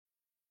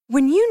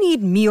When you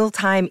need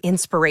mealtime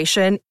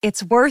inspiration,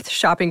 it's worth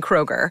shopping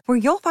Kroger, where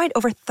you'll find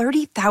over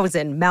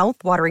 30,000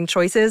 mouth-watering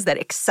choices that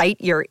excite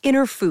your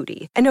inner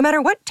foodie. And no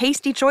matter what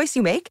tasty choice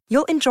you make,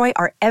 you'll enjoy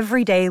our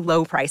everyday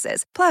low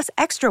prices, plus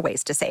extra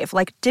ways to save,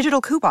 like digital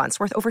coupons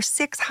worth over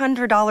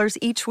 $600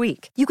 each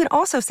week. You can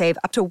also save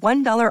up to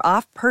 $1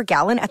 off per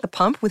gallon at the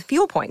pump with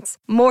fuel points.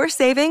 More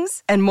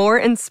savings and more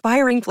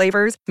inspiring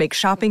flavors make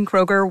shopping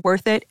Kroger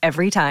worth it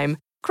every time.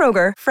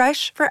 Kroger,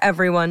 fresh for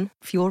everyone.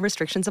 Fuel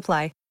restrictions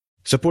apply.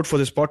 Support for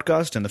this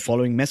podcast and the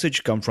following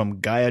message come from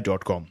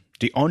Gaia.com,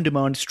 the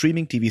on-demand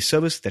streaming TV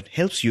service that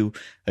helps you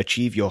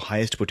achieve your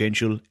highest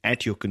potential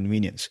at your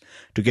convenience.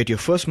 To get your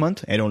first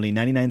month at only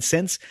 99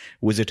 cents,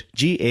 visit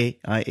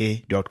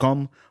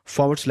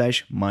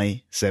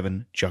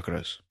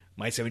gaia.com/my7chakras.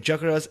 My 7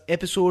 Chakras,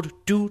 episode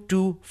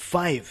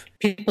 225.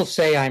 People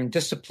say I'm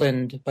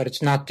disciplined, but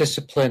it's not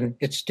discipline,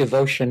 it's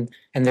devotion,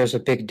 and there's a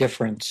big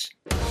difference.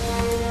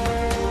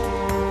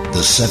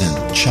 The 7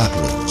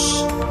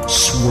 chakras,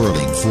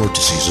 swirling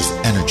vortices of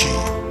energy,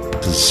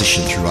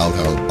 positioned throughout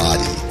our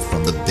body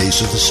from the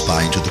base of the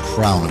spine to the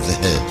crown of the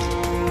head.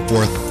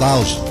 For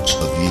thousands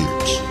of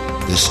years,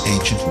 this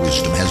ancient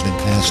wisdom has been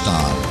passed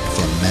on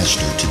from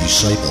master to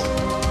disciple.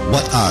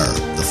 What are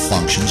the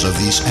functions of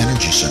these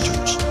energy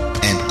centers?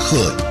 And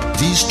could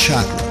these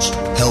chakras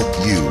help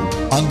you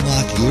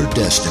unlock your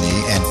destiny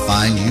and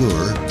find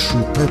your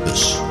true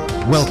purpose?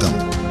 Welcome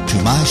to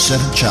My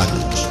 7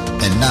 Chakras.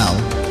 And now,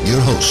 your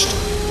host,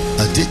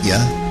 Aditya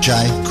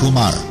Jai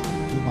Kumar.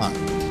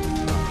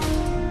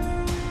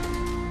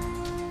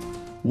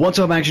 What's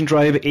up, Action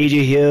Tribe?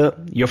 AJ here,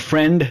 your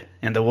friend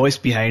and the voice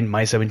behind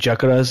My 7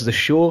 Chakras, the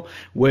show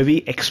where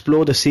we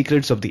explore the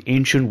secrets of the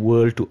ancient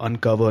world to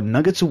uncover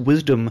nuggets of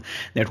wisdom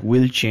that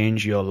will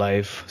change your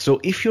life.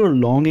 So if you're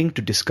longing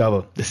to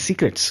discover the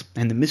secrets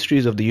and the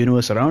mysteries of the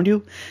universe around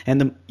you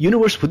and the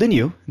universe within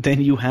you,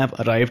 then you have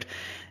arrived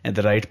at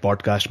the right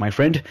podcast, my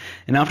friend.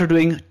 And after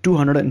doing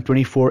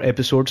 224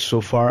 episodes so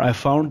far, I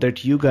found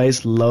that you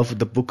guys love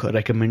the book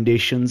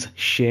recommendations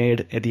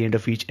shared at the end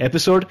of each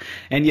episode.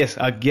 And yes,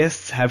 our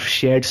guests have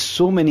shared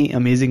so many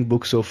amazing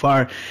books so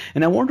far,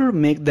 and I want to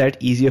make that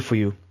easier for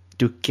you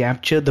to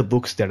capture the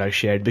books that are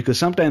shared, because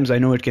sometimes I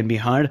know it can be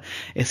hard,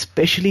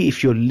 especially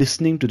if you're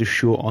listening to the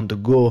show on the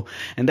go.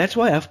 And that's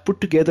why I've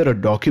put together a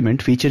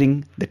document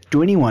featuring the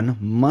 21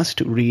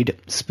 must-read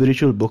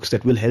spiritual books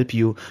that will help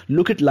you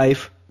look at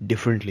life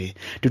differently.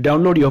 To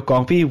download your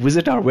copy,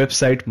 visit our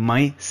website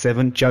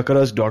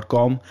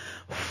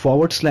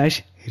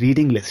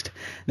my7chakras.com/reading list.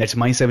 That's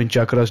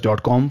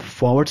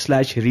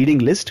my7chakras.com/reading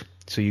list.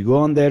 So you go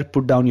on there,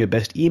 put down your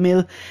best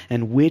email,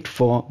 and wait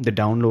for the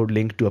download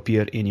link to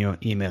appear in your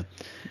email.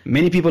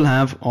 Many people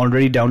have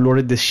already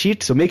downloaded this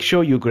sheet, so make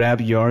sure you grab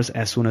yours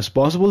as soon as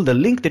possible. The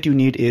link that you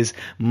need is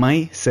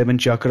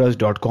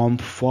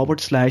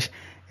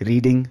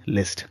my7chakras.com/reading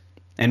list.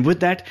 And with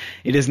that,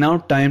 it is now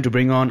time to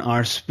bring on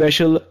our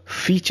special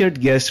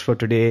featured guest for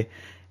today,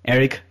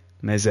 Eric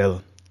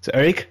Maisel. So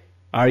Eric,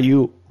 are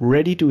you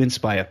ready to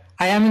inspire?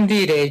 I am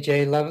indeed,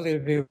 AJ. Lovely to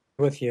be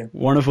with you.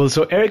 Wonderful.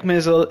 So Eric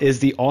Maisel is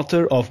the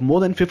author of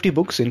more than 50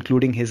 books,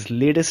 including his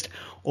latest,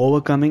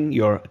 Overcoming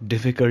Your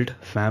Difficult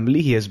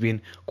Family. He has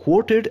been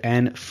quoted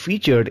and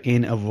featured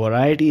in a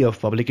variety of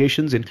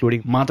publications,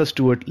 including Martha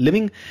Stewart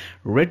Living,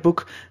 Red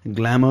Book,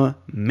 Glamour,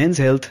 Men's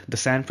Health, The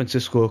San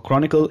Francisco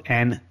Chronicle,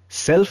 and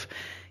Self.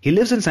 He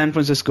lives in San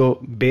Francisco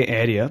Bay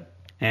Area,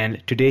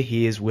 and today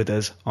he is with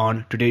us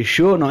on today's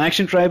show. Now,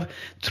 Action Tribe,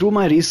 through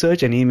my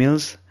research and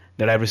emails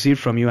that I've received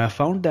from you, I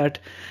found that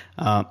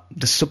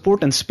the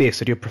support and space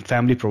that your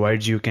family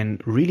provides you can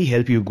really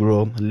help you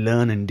grow,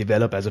 learn, and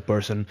develop as a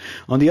person.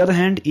 On the other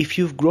hand, if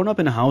you've grown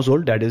up in a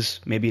household that is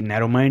maybe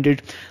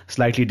narrow-minded,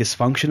 slightly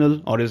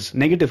dysfunctional, or is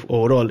negative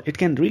overall, it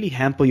can really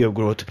hamper your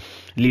growth,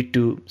 lead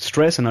to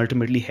stress, and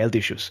ultimately health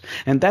issues.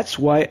 And that's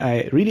why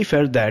I really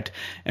felt that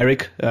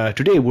Eric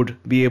today would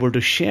be able to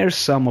share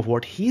some of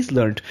what he's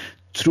learned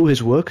through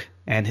his work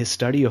and his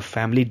study of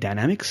family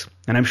dynamics.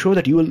 And I'm sure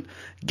that you will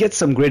get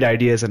some great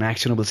ideas and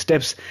actionable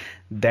steps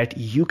that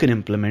you can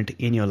implement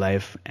in your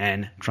life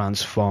and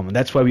transform. And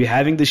that's why we're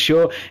having this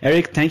show.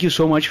 Eric, thank you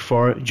so much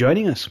for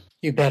joining us.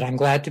 You bet. I'm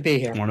glad to be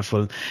here.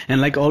 Wonderful. And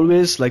like we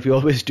always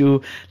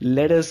do,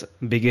 let us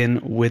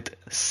begin with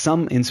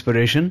some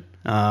inspiration.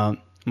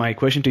 My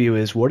question to you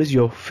is, what is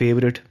your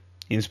favorite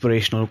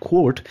inspirational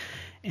quote,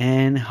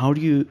 and how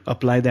do you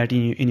apply that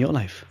in your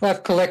life? Well,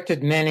 I've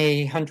collected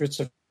many hundreds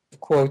of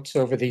quotes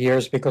over the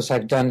years because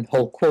I've done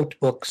whole quote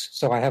books,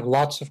 so I have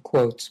lots of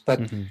quotes.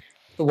 But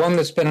the one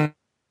that's been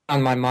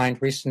on my mind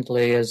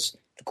recently is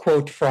the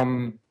quote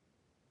from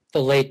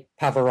the late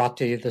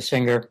Pavarotti, the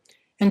singer.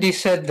 And he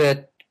said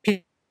that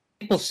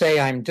people say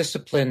I'm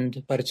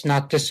disciplined, but it's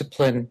not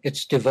discipline,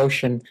 it's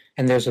devotion,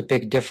 and there's a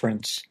big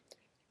difference.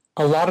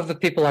 A lot of the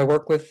people I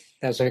work with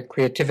as a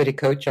creativity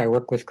coach, I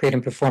work with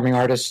creative performing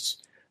artists,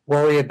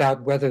 worry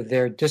about whether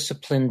they're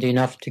disciplined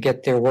enough to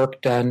get their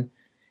work done.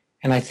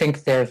 And I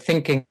think they're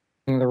thinking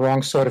the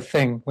wrong sort of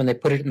thing when they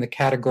put it in the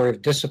category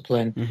of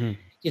discipline.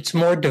 It's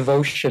more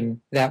devotion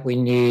that we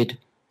need,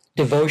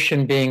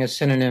 devotion being a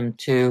synonym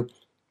to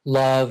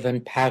love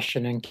and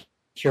passion and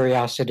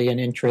curiosity and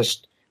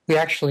interest. We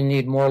actually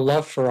need more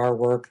love for our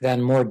work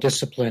than more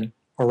discipline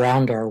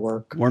around our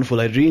work. Wonderful.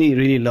 I really,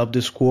 really love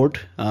this quote.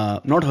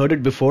 Not heard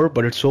it before,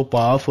 but it's so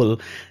powerful.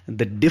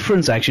 The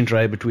difference I can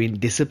try between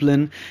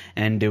discipline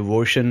and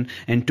devotion.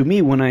 And to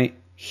me, when I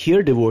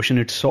hear devotion,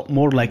 it's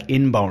more like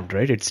inbound,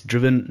 right? It's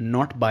driven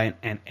not by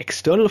an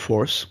external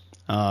force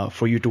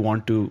for you to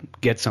want to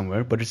get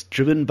somewhere, but it's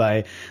driven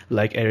by,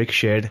 like Eric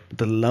shared,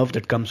 the love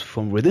that comes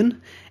from within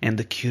and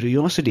the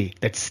curiosity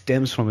that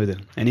stems from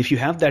within. And if you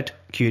have that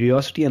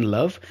curiosity and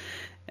love,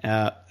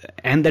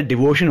 and that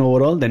devotion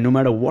overall, then no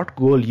matter what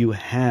goal you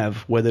have,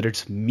 whether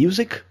it's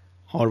music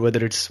or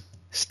whether it's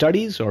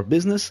studies or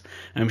business,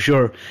 I'm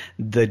sure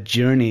the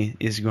journey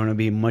is going to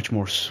be much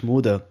more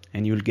smoother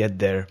and you'll get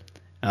there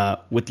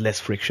with less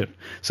friction.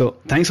 So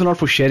thanks a lot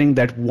for sharing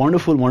that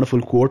wonderful,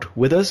 wonderful quote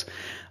with us.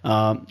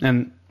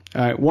 And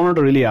I wanted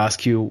to really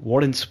ask you,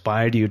 what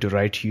inspired you to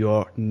write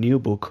your new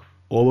book,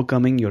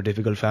 Overcoming Your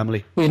Difficult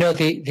Family? You know,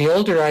 the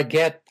older I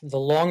get, the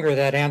longer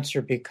that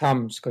answer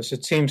becomes, because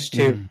it seems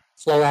to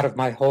flow out of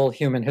my whole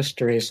human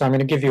history. So I'm going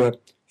to give you a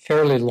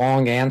fairly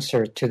long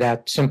answer to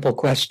that simple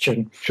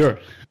question. Sure.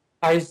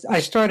 I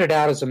started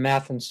out as a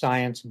math and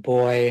science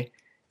boy.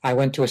 I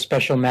went to a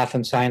special math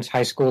and science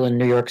high school in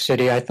New York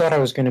City. I thought I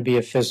was going to be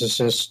a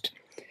physicist.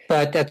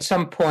 But at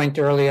some point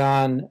early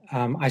on,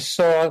 I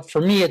saw,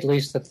 for me at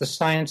least, that the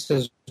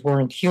sciences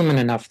weren't human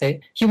enough.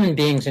 Human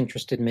beings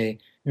interested me,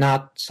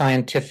 not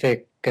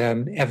scientific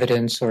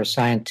evidence or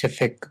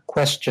scientific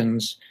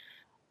questions.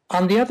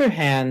 On the other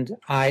hand,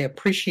 I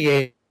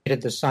appreciated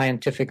the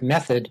scientific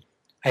method.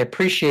 I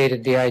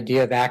appreciated the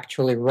idea of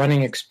actually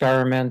running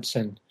experiments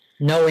and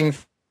knowing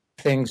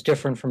things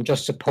different from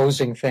just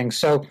supposing things.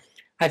 So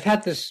I've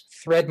had this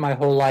thread my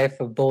whole life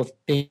of both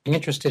being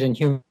interested in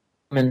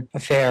human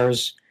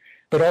affairs,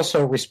 but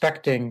also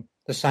respecting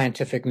the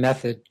scientific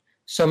method.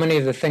 So many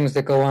of the things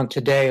that go on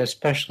today,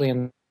 especially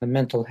in the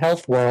mental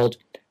health world,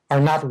 are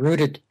not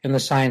rooted in the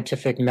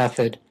scientific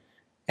method.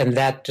 And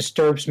that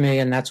disturbs me,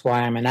 and that's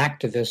why I'm an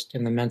activist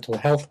in the mental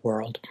health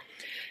world.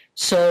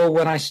 So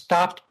when I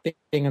stopped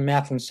being a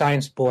math and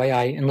science boy,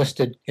 I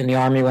enlisted in the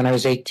Army when I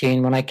was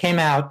 18. When I came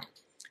out,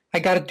 I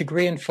got a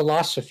degree in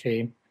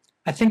philosophy.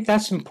 I think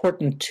that's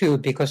important, too,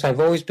 because I've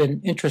always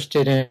been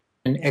interested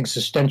in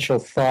existential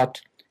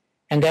thought.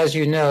 And as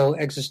you know,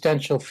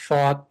 existential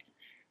thought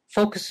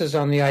focuses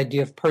on the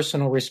idea of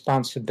personal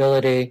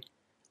responsibility,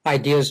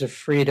 ideas of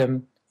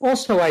freedom,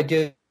 also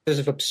ideas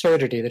of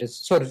absurdity, that it's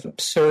sort of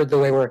absurd the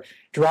way we're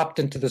dropped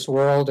into this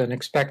world and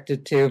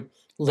expected to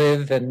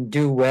live and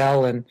do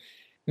well and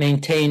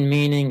maintain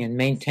meaning and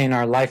maintain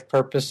our life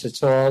purpose.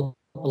 It's all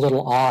a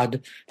little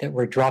odd that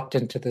we're dropped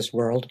into this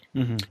world.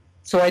 Mm-hmm.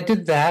 So I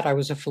did that. I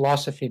was a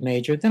philosophy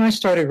major. Then I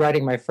started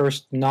writing my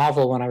first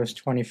novel when I was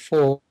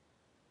 24.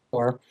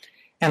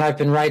 And I've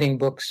been writing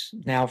books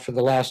now for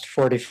the last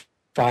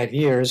 45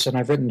 years, and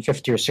I've written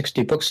 50 or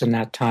 60 books in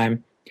that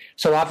time.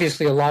 So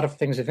obviously a lot of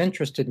things have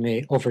interested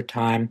me over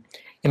time.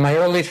 In my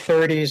early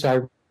 30s,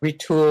 I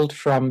retooled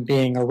from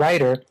being a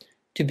writer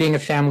to being a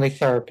family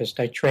therapist.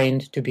 I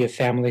trained to be a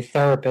family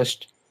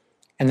therapist,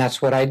 and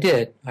that's what I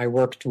did. I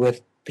worked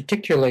with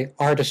particularly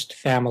artist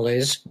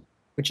families,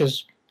 which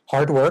is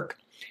hard work,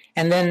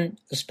 and then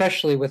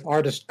especially with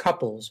artist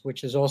couples,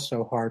 which is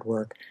also hard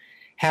work.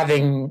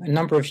 Having a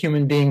number of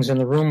human beings in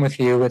the room with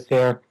you with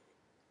their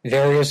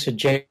various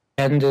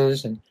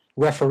agendas and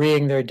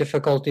refereeing their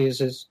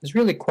difficulties is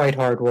really quite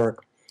hard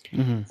work.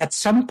 Mm-hmm. At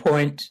some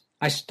point,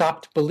 I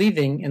stopped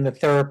believing in the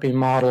therapy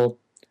model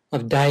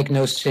of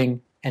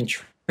diagnosing and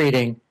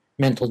treating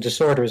mental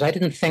disorders. I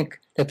didn't think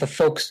that the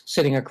folks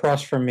sitting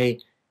across from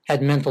me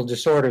had mental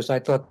disorders. I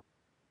thought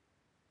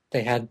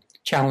they had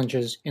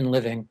challenges in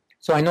living.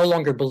 So I no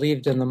longer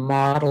believed in the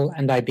model,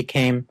 and I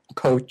became a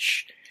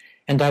coach.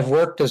 And I've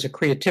worked as a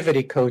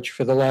creativity coach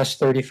for the last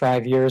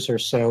 35 years or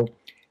so,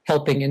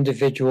 helping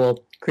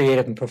individual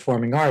creative and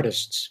performing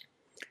artists.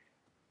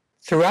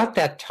 Throughout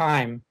that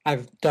time,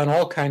 I've done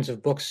all kinds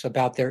of books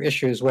about their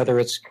issues, whether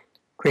it's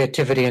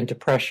creativity and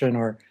depression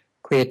or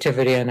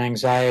creativity and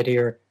anxiety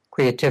or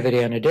creativity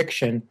and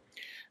addiction.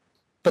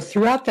 But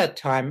throughout that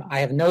time, I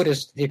have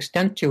noticed the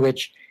extent to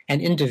which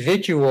an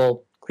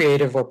individual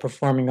creative or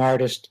performing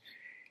artist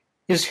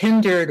is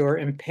hindered or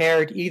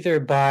impaired either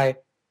by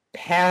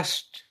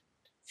past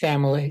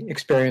family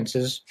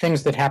experiences,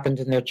 things that happened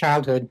in their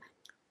childhood,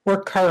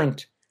 or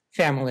current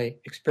family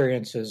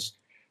experiences.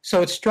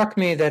 So it struck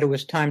me that it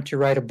was time to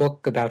write a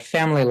book about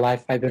family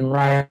life. I've been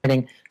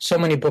writing so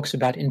many books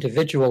about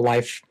individual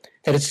life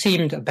that it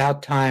seemed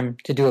about time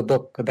to do a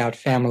book about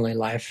family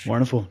life.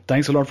 Wonderful.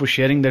 Thanks a lot for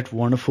sharing that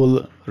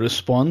wonderful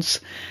response.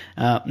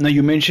 Now,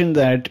 you mentioned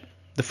that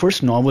the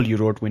first novel you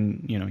wrote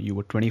when you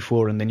were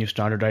 24, and then you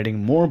started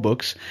writing more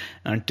books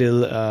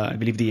until I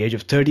believe the age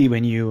of 30,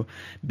 when you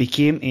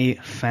became a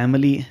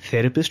family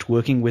therapist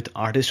working with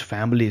artist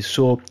families.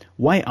 So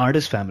why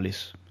artist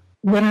families?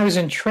 When I was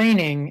in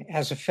training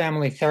as a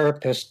family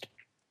therapist,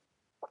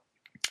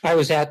 I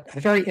was at a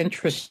very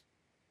interesting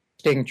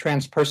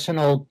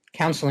transpersonal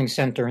counseling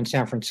center in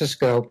San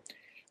Francisco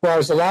where I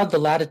was allowed the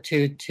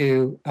latitude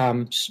to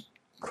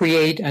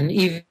create an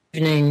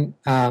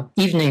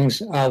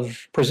evenings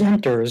of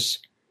presenters.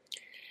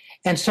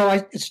 And so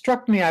it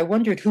struck me, I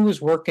wondered who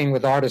was working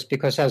with artists,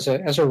 because as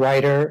a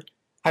writer,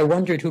 I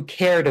wondered who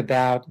cared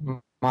about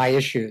my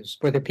issues.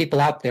 Were there people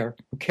out there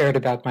who cared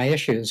about my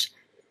issues?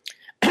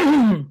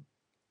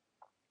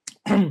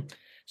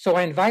 So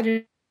I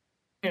invited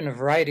in a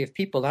variety of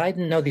people. I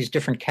didn't know these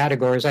different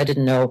categories. I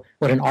didn't know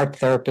what an art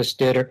therapist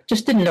did, or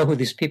just didn't know who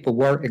these people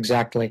were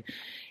exactly.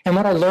 And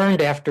what I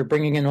learned after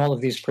bringing in all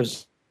of these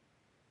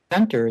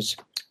presenters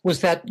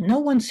was that no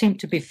one seemed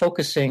to be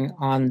focusing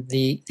on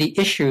the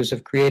issues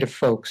of creative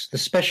folks, the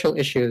special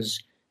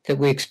issues that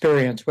we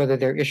experience, whether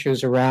they're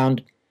issues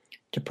around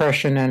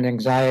depression and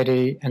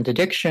anxiety and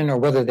addiction, or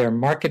whether they're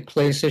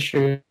marketplace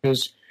issues,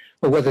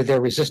 or whether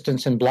they're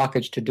resistance and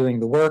blockage to doing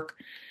the work.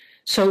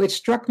 So it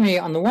struck me,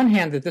 on the one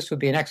hand, that this would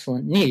be an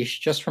excellent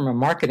niche, just from a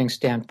marketing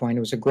standpoint. It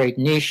was a great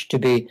niche to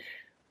be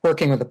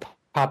working with a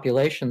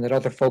population that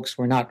other folks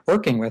were not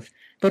working with,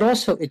 but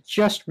also it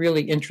just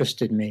really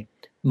interested me.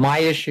 My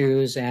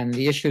issues and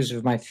the issues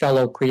of my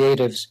fellow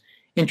creatives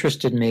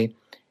interested me,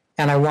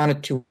 and I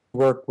wanted to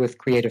work with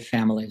creative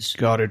families.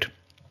 Got it.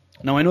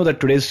 Now, I know that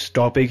today's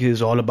topic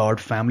is all about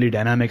family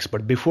dynamics,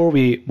 but before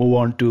we move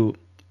on to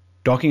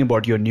talking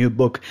about your new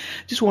book,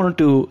 just wanted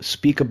to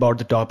speak about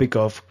the topic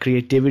of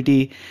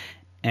creativity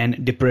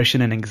and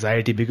depression and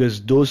anxiety,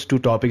 because those two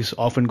topics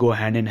often go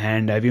hand in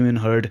hand. I've even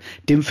heard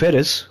Tim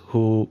Ferriss,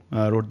 who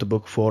wrote the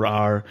book For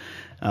Our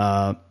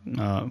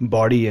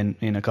Body and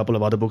in a couple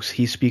of other books,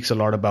 he speaks a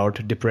lot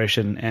about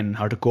depression and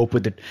how to cope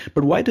with it.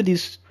 But why do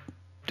these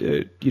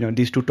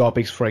two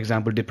topics, for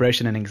example,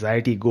 depression and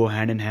anxiety, go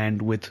hand in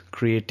hand with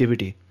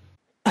creativity?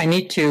 I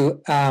need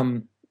to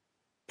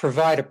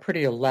provide a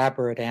pretty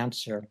elaborate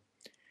answer.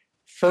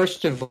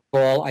 First of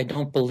all, I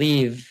don't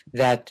believe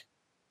that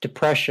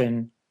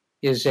depression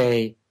is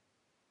a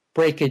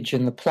breakage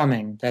in the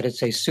plumbing, that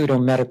it's a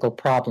pseudo-medical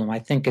problem. I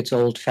think it's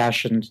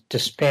old-fashioned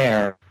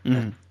despair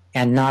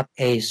and not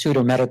a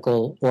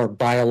pseudo-medical or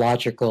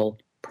biological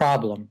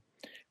problem.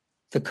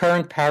 The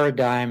current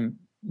paradigm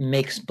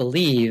makes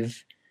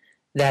believe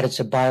that it's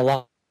a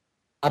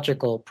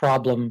biological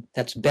problem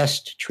that's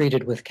best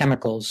treated with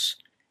chemicals.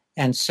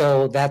 And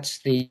so that's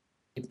the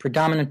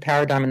predominant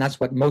paradigm, and that's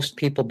what most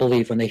people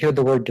believe. When they hear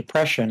the word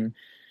depression,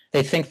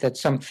 they think that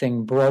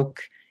something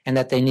broke and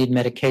that they need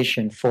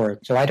medication for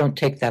it. So I don't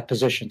take that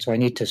position, so I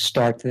need to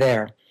start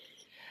there.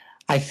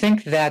 I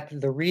think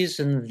that the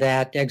reason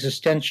that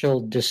existential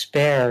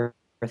despair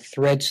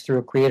threads through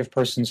a creative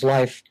person's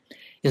life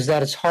is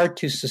that it's hard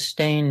to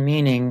sustain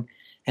meaning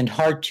and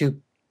hard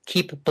to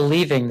keep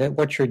believing that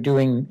what you're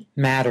doing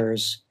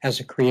matters as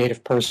a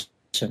creative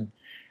person.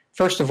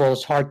 First of all,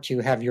 it's hard to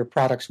have your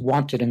products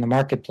wanted in the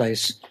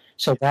marketplace,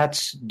 so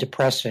that's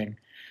depressing.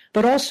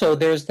 But also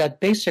there's that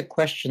basic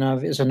question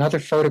of, is another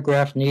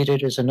photograph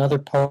needed? Is another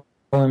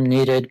poem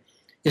needed?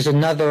 Is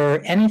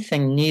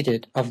anything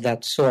needed of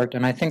that sort?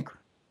 And I think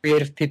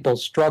creative people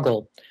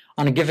struggle.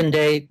 On a given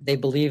day, they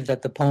believe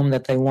that the poem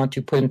that they want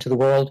to put into the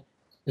world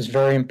is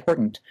very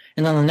important.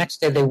 And then the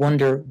next day they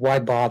wonder, why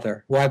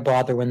bother? Why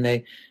bother when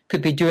they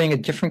could be doing a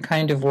different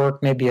kind of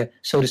work, maybe a,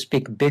 so to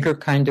speak, bigger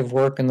kind of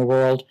work in the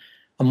world,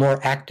 a more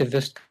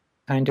activist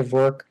kind of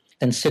work,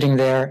 than sitting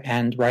there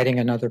and writing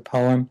another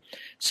poem.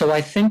 So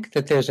I think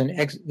that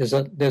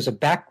there's a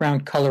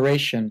background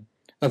coloration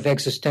of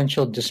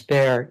existential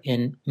despair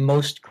in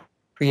most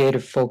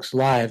creative folks'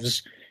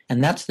 lives,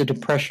 and that's the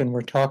depression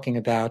we're talking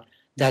about,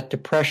 that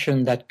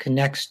depression that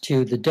connects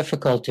to the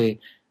difficulty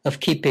of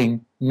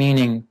keeping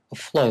meaning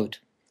afloat.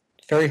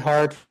 It's very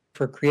hard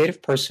for a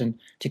creative person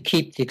to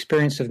keep the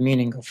experience of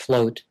meaning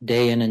afloat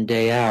day in and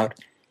day out.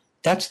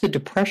 That's the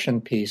depression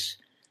piece.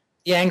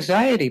 The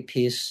anxiety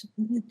piece,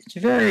 it's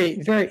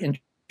very, very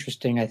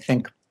interesting, I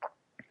think.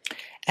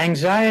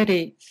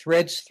 Anxiety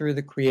threads through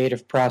the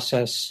creative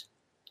process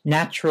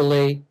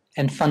naturally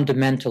and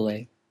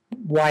fundamentally.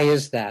 Why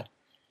is that?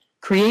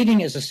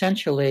 Creating is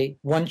essentially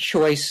one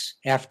choice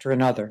after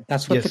another.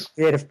 That's what the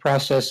creative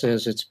process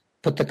is. It's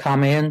put the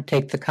comma in,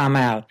 take the comma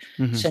out.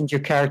 Send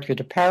your character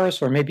to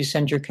Paris, or maybe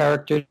send your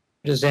character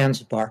to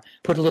Zanzibar.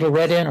 Put a little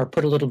red in or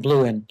put a little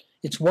blue in.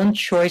 It's one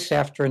choice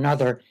after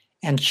another,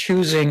 and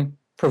choosing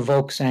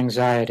provokes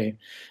anxiety.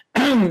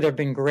 There have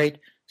been great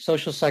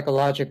social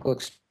psychological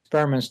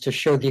experiments to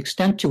show the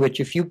extent to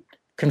which if you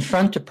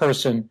confront a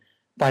person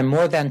by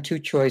more than two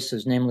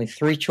choices, namely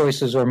three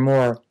choices or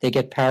more, they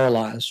get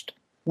paralyzed.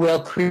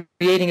 Well,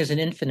 creating is an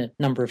infinite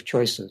number of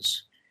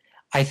choices.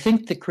 I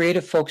think the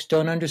creative folks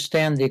don't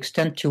understand the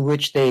extent to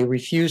which they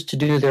refuse to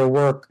do their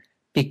work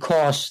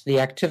because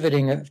the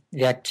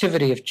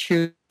activity of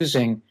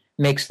choosing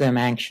makes them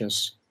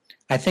anxious.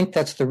 I think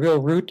that's the real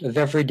root of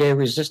everyday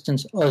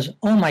resistance.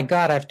 Oh my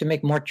God, I have to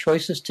make more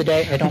choices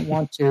today. I don't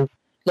want to.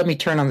 Let me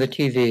turn on the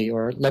TV,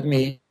 or let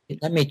me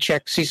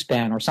check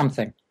C-SPAN or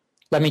something.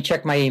 Let me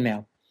check my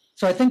email.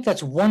 So I think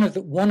that's one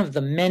of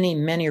the many,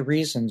 many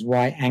reasons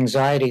why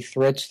anxiety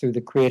threads through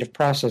the creative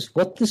process.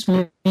 What this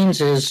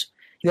means is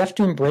you have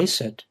to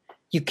embrace it.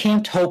 you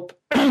can't hope.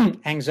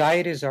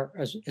 Anxiety is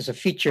a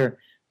feature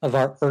of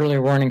our early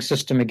warning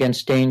system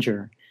against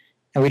danger.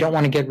 And we don't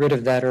want to get rid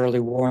of that early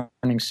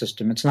warning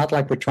system. It's not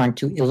like we're trying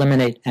to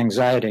eliminate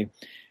anxiety.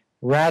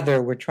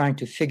 Rather, we're trying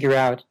to figure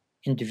out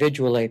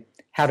individually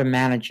how to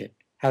manage it,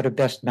 how to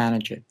best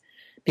manage it.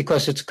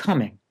 Because it's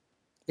coming.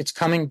 It's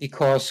coming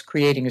because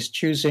creating is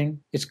choosing.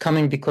 It's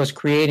coming because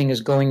creating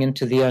is going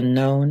into the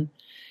unknown.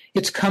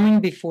 It's coming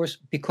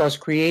because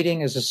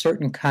creating is a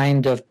certain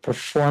kind of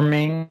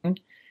performing.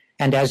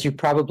 And as you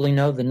probably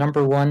know, the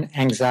number one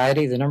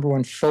anxiety, the number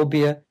one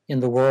phobia in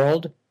the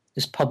world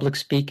is public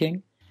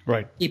speaking.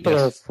 Right. People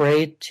are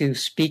afraid to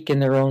speak in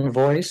their own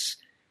voice.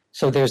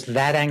 So there's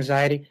that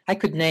anxiety. I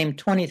could name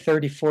 20,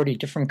 30, 40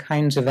 different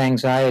kinds of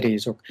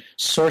anxieties or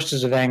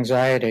sources of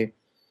anxiety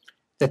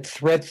that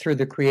thread through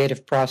the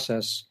creative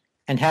process.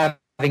 And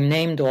having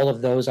named all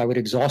of those, I would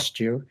exhaust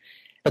you.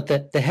 But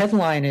the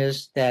headline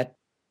is that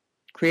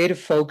creative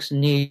folks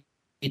need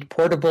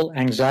portable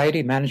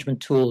anxiety management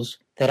tools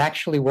that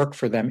actually work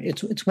for them.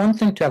 It's one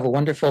thing to have a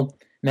wonderful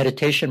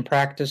meditation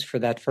practice for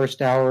that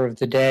first hour of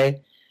the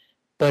day.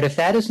 But if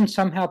that isn't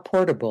somehow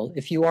portable,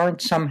 if you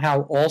aren't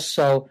somehow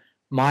also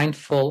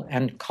mindful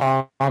and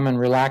calm and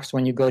relaxed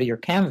when you go to your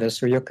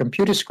canvas or your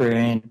computer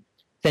screen,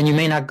 then you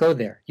may not go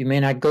there. You may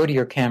not go to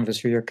your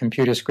canvas or your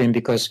computer screen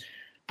because,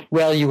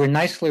 well, you were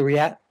nicely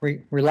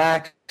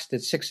relaxed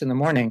at 6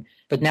 a.m,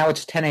 but now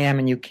it's 10 a.m.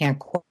 and you can't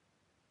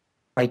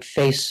quite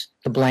face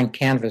the blank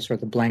canvas or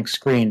the blank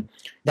screen.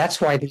 That's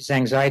why these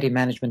anxiety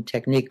management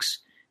techniques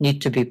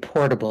need to be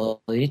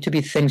portable. They need to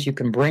be things you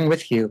can bring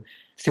with you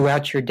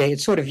throughout your day.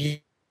 It's sort of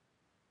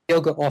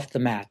yoga off the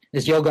mat.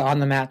 There's yoga on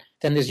the mat,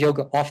 then there's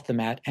yoga off the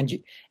mat.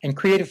 And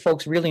creative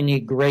folks really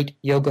need great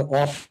yoga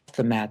off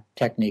the mat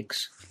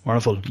techniques.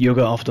 Wonderful.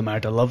 Yoga off the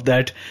mat. I love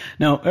that.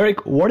 Now,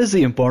 Eric, what is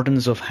the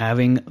importance of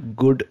having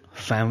good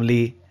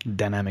family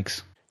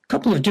dynamics? A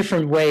couple of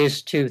different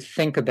ways to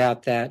think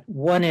about that.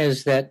 One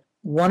is that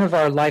one of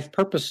our life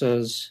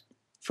purposes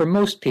for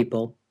most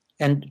people,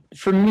 and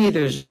for me,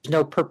 there's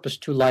no purpose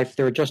to life.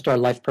 There are just our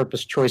life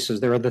purpose choices.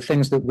 There are the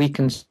things that we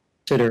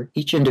consider,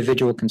 each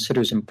individual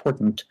considers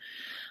important.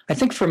 I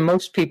think for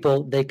most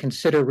people, they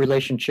consider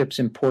relationships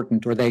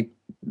important, or they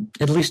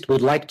at least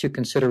would like to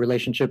consider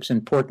relationships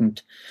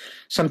important.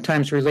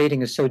 Sometimes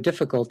relating is so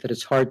difficult that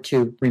it's hard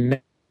to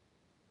remember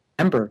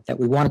that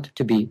we want it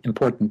to be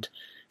important.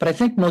 But I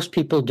think most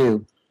people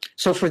do.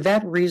 So for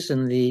that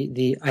reason,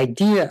 the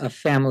idea of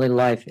family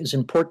life is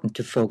important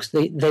to folks.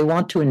 They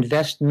want to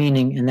invest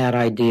meaning in that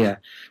idea.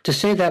 To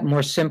say that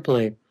more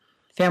simply,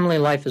 family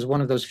life is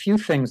one of those few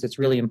things that's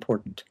really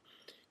important.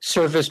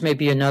 Service may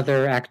be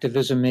another,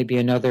 activism may be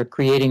another,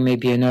 creating may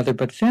be another,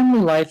 but family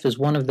life is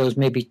one of those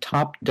maybe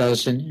top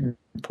dozen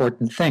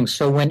important things.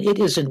 So when it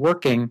isn't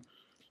working,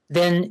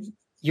 then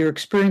you're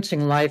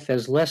experiencing life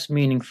as less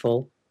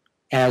meaningful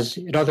as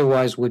it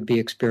otherwise would be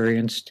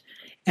experienced,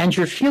 and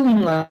you're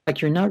feeling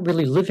like you're not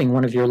really living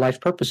one of your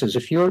life purposes.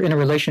 If you're in a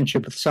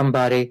relationship with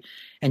somebody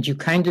and you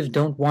kind of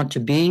don't want to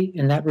be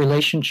in that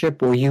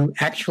relationship, or you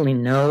actually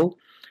know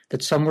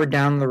that somewhere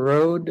down the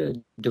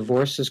road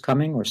divorce is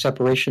coming or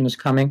separation is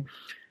coming,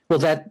 well,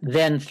 that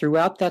then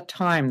throughout that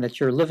time that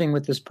you're living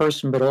with this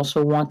person but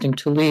also wanting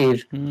to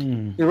leave,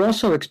 you're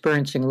also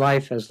experiencing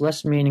life as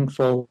less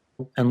meaningful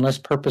and less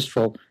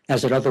purposeful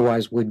as it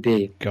otherwise would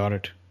be. Got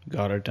it.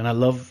 And I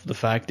love the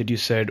fact that you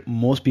said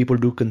most people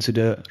do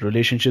consider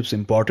relationships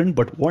important,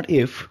 but what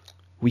if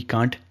we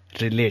can't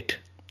relate?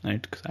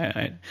 Right?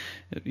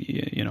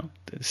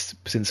 Because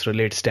since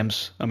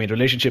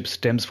relationship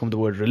stems from the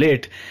word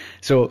relate.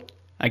 So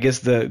I guess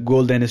the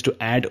goal then is to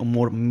add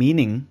more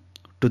meaning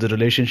to the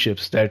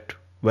relationships that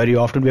very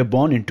often we are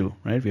born into,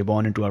 right? We are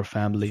born into our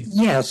family.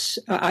 Yes.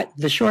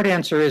 The short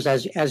answer is,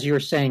 as you're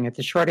saying it,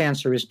 the short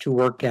answer is to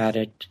work at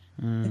it.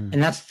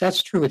 And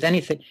that's true with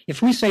anything.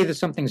 If we say that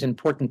something's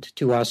important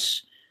to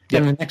us,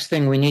 then the next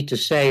thing we need to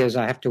say is,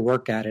 I have to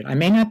work at it. I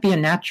may not be a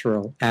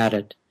natural at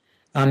it.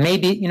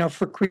 Maybe,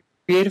 for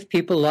creative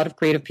people, a lot of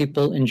creative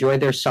people enjoy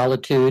their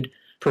solitude,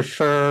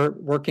 prefer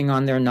working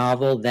on their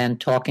novel than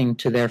talking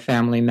to their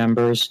family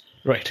members.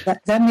 Right.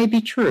 That may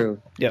be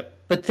true. Yep.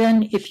 But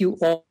then if you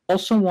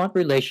also want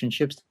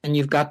relationships, then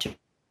you've got to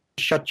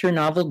shut your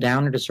novel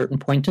down at a certain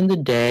point in the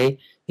day.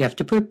 You have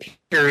to put a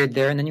period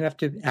there, and then you have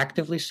to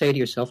actively say to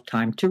yourself,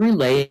 time to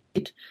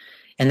relate.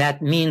 And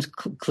that means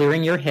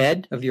clearing your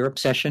head of your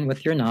obsession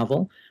with your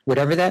novel,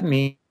 whatever that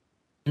means,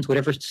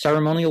 whatever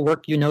ceremonial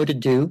work you know to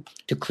do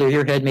to clear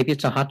your head. Maybe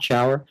it's a hot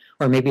shower,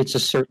 or maybe it's a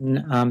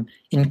certain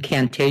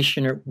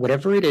incantation, or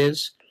whatever it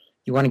is.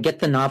 You want to get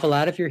the novel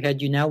out of your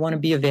head. You now want to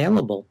be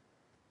available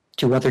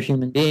to other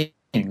human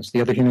beings,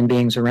 the other human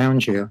beings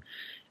around you.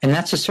 And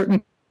that's a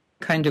certain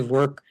kind of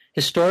work.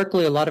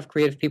 Historically, a lot of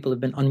creative people have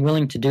been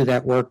unwilling to do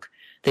that work.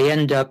 They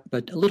end up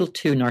a little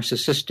too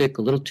narcissistic,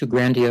 a little too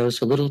grandiose,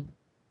 a little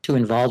too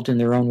involved in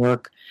their own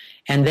work,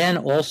 and then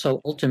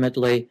also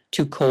ultimately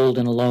too cold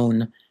and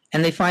alone.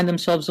 And they find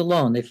themselves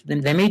alone.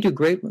 They may do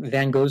great.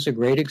 Van Gogh's a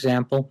great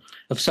example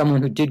of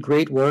someone who did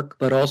great work,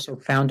 but also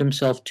found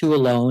himself too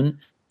alone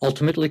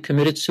ultimately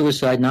committed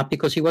suicide, not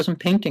because he wasn't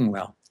painting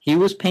well. He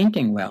was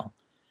painting well,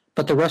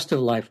 but the rest of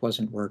life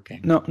wasn't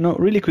working. No,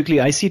 really quickly,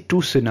 I see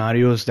two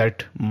scenarios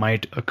that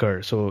might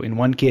occur. So in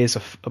one case,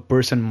 a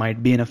person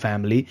might be in a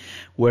family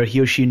where he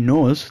or she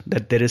knows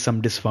that there is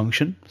some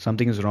dysfunction,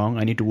 something is wrong,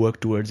 I need to work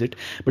towards it.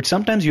 But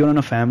sometimes you're in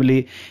a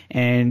family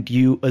and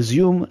you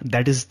assume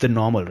that is the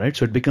normal, right?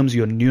 So it becomes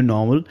your new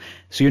normal.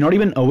 So you're not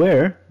even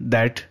aware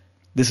that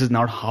this is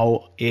not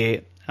how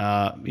a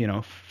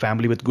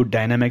family with good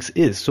dynamics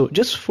is. So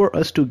just for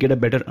us to get a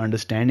better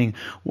understanding,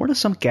 what are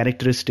some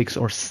characteristics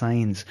or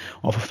signs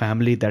of a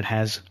family that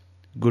has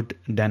good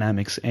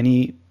dynamics?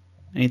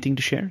 Anything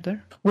to share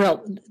there?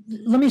 Well,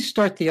 let me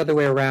start the other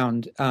way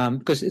around,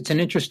 because it's an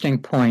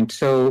interesting point.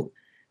 So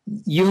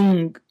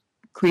Jung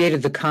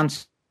created the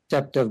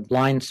concept of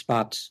blind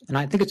spots, and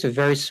I think it's a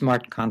very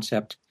smart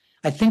concept.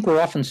 I think we're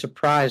often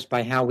surprised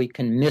by how we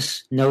can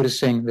miss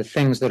noticing the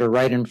things that are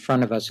right in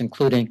front of us,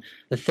 including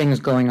the things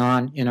going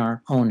on in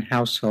our own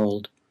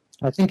household.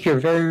 I think you're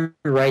very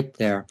right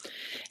there.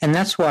 And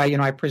that's why,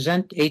 I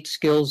present 8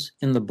 skills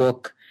in the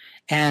book,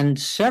 and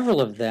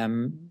several of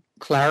them,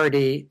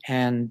 clarity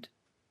and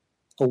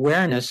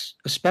awareness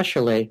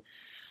especially,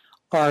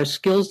 are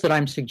skills that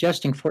I'm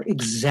suggesting for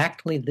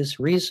exactly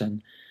this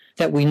reason,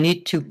 that we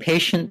need to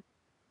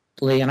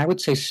patiently, and I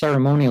would say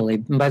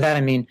ceremonially, and by that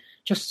I mean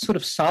just sort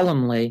of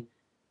solemnly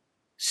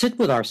sit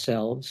with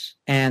ourselves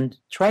and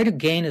try to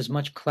gain as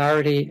much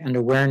clarity and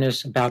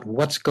awareness about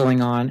what's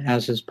going on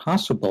as is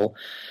possible.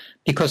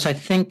 Because I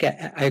think,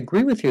 I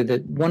agree with you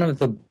that one of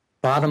the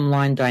bottom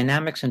line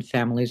dynamics in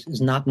families is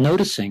not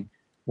noticing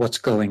what's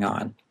going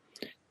on.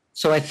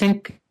 So I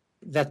think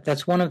that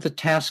that's one of the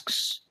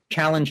tasks,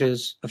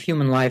 challenges of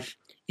human life,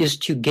 is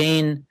to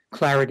gain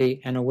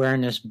clarity and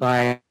awareness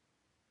by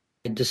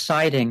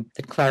deciding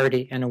that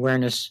clarity and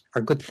awareness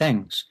are good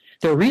things.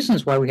 There are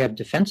reasons why we have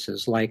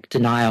defenses like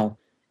denial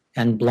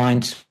and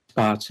blind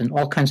spots and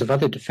all kinds of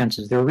other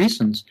defenses. There are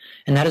reasons,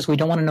 and that is we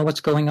don't want to know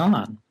what's going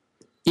on.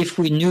 If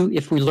we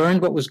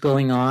learned what was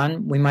going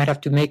on, we might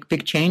have to make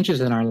big changes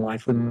in our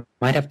life. We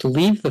might have to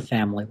leave the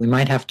family. We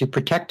might have to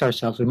protect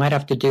ourselves. We might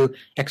have to do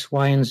X,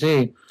 Y, and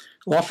Z.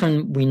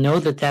 Often we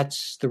know that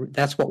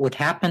that's what would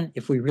happen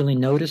if we really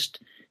noticed.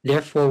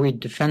 Therefore, we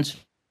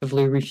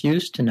defensively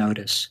refuse to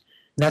notice.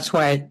 That's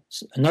why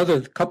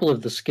another couple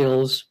of the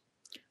skills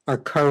are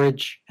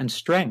courage and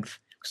strength,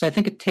 because I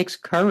think it takes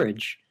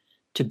courage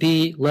to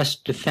be less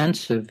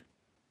defensive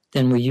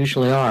than we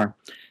usually are.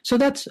 So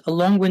that's a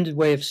long-winded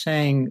way of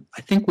saying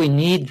I think we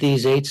need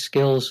these 8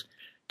 skills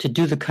to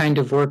do the kind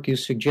of work you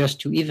suggest,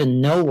 to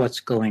even know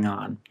what's going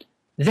on.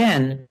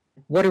 Then,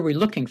 what are we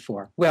looking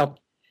for? Well,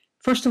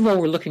 first of all,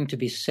 we're looking to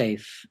be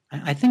safe.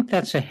 I think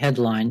that's a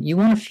headline. You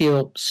want to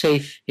feel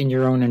safe in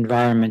your own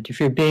environment.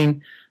 If you're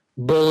being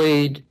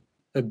bullied,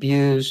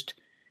 abused,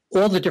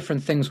 all the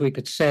different things we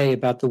could say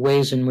about the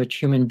ways in which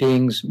human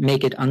beings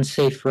make it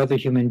unsafe for other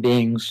human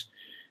beings,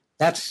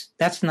 that's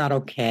not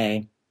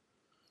okay.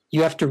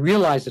 You have to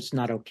realize it's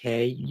not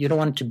okay. You don't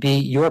want it to be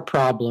your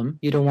problem.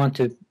 You don't want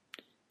to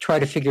try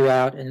to figure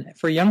out, and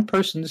for a young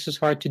person, this is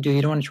hard to do.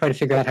 You don't want to try to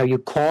figure out how you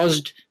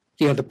caused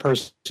the other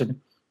person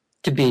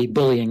to be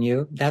bullying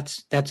you.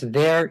 That's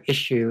their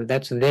issue.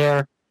 That's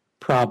their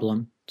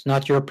problem. It's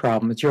not your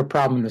problem. It's your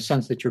problem in the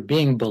sense that you're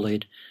being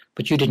bullied,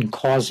 but you didn't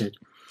cause it.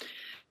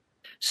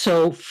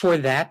 So for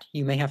that,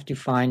 you may have to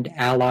find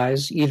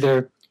allies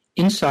either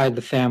inside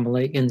the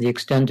family, in the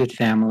extended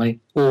family,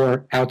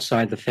 or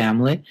outside the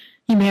family.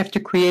 You may have to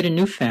create a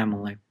new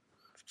family.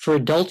 For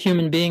adult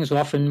human beings,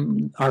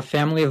 often our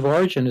family of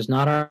origin is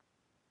not our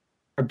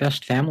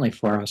best family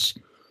for us.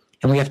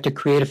 And we have to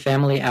create a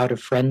family out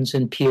of friends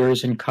and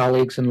peers and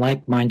colleagues and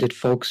like-minded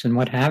folks and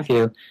what have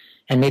you,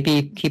 and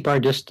maybe keep our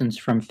distance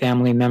from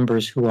family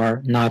members who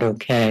are not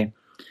okay.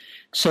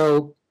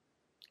 So,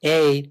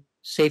 A,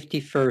 safety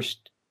first.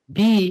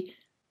 B,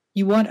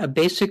 you want a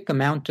basic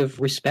amount of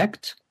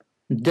respect.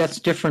 That's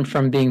different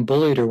from being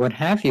bullied or what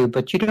have you,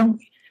 but you don't,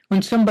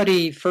 when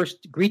somebody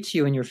first greets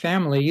you in your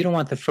family, you don't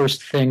want the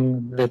first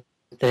thing that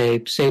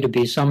they say to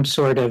be some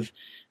sort of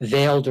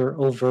veiled or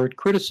overt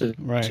criticism.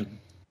 Right.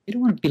 You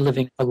don't want to be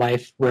living a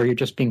life where you're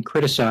just being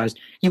criticized.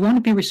 You want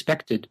to be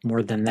respected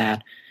more than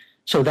that.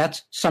 So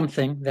that's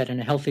something that in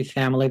a healthy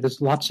family,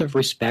 there's lots of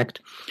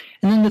respect.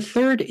 And then the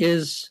third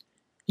is,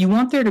 you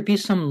want there to be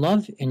some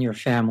love in your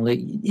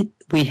family.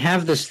 We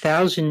have this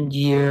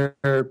 1,000-year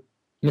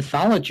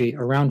mythology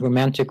around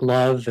romantic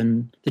love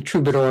and the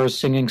troubadours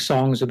singing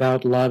songs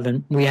about love,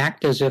 and we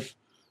act as if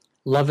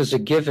love is a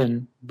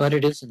given, but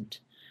it isn't.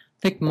 I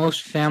think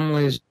most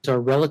families are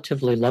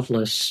relatively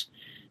loveless.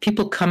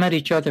 People come at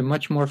each other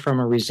much more from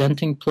a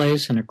resenting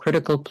place and a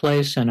critical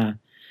place and a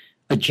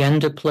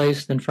agenda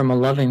place than from a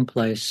loving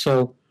place.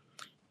 So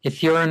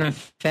if you're in a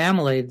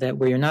family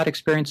where you're not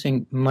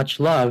experiencing much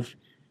love,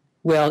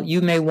 well,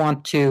 you may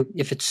want to,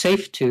 if it's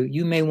safe to,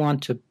 you may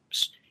want to,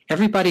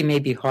 everybody may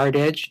be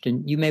hard-edged,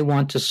 and you may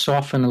want to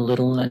soften a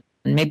little and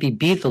maybe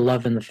be the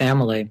love in the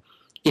family,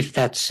 if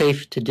that's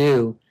safe to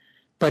do.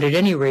 But at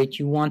any rate,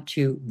 you want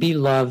to be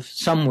loved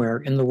somewhere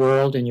in the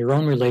world, in your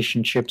own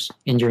relationships,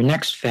 in your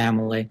next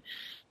family.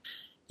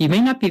 You may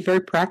not be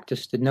very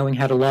practiced at knowing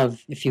how to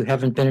love if you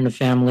haven't been in a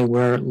family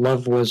where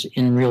love was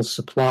in real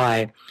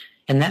supply.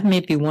 And that may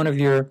be one of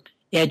your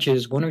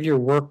edges, one of your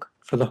work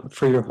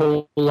for your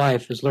whole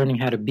life is learning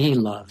how to be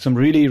loved. Some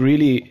really,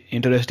 really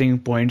interesting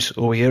points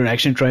over here.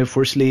 Action Tribe,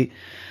 firstly,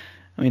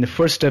 the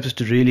first step is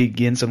to really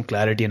gain some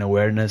clarity and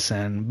awareness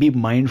and be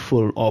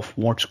mindful of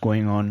what's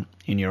going on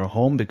in your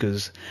home,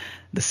 because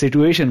the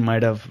situation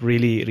might have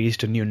really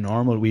reached a new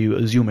normal. We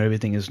assume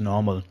everything is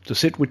normal. So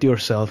sit with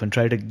yourself and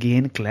try to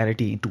gain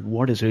clarity into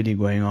what is really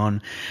going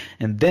on.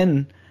 And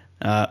then,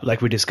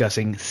 like we're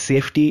discussing,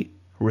 safety,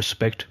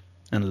 respect,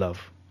 and love.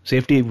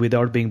 Safety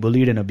without being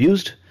bullied and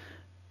abused.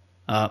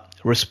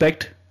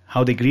 Respect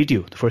how they greet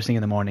you the first thing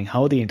in the morning.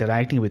 How are they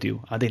interacting with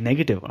you? Are they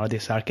negative? Are they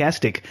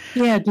sarcastic?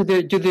 Yeah, do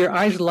their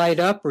eyes light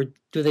up, or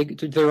do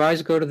their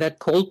eyes go to that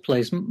cold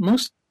place?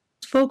 Most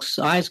folks'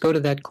 eyes go to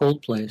that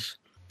cold place.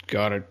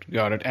 Got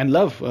it. And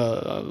love,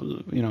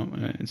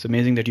 it's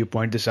amazing that you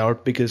point this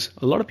out, because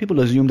a lot of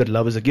people assume that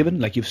love is a given.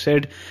 Like you've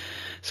said,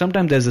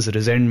 sometimes there's this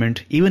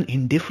resentment. Even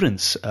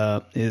indifference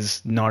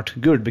is not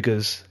good,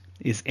 because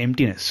is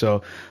emptiness.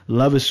 So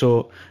love is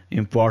so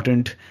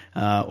important,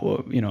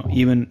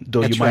 even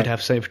though That's you might right.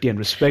 have safety and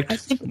respect. I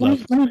think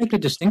let me make a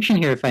distinction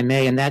here, if I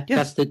may, and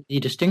that's the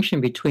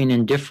distinction between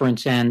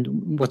indifference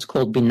and what's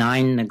called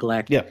benign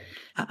neglect. Yeah.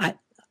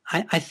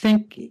 I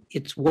think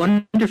it's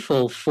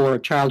wonderful for a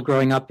child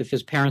growing up if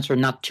his parents are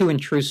not too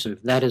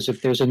intrusive. That is,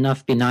 if there's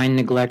enough benign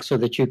neglect so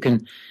that you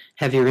can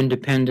have your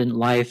independent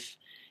life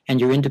and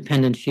your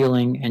independent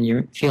feeling and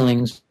your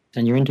feelings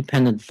and your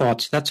independent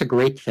thoughts. That's a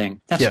great thing.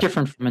 That's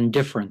different from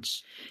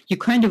indifference. You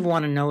kind of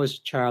want to know as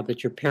a child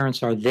that your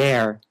parents are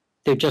there.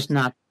 They're just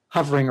not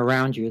hovering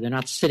around you. They're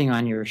not sitting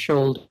on your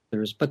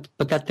shoulders, but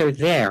that they're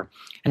there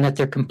and that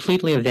they're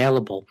completely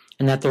available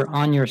and that they're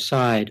on your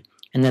side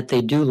and that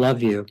they do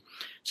love you.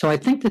 So I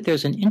think that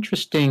there's an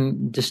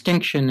interesting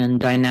distinction and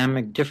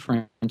dynamic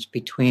difference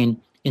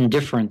between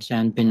indifference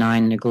and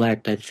benign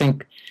neglect. I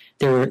think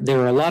there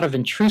are a lot of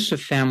intrusive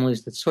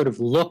families that sort of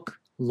look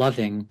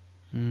loving,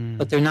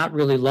 but they're not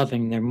really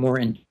loving. They're more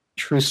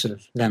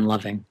intrusive than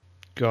loving.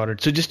 Got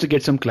it. So just to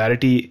get some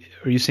clarity,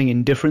 are you saying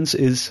indifference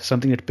is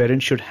something that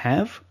parents should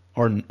have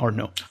or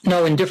no?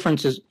 No,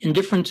 indifference is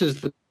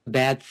the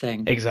bad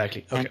thing.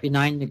 Exactly. Okay. And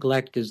benign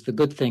neglect is the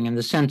good thing, in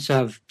the sense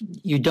of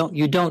you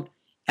don't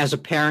as a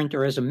parent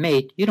or as a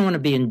mate, you don't want to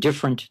be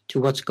indifferent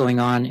to what's going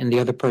on in the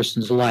other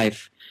person's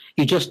life.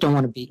 You just don't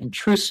want to be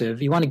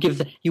intrusive. You want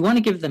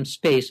to give them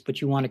space,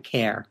 but you want to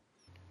care.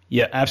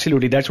 Yeah,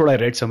 absolutely. That's what I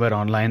read somewhere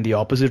online. The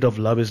opposite of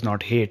love is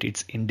not hate,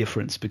 it's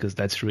indifference, because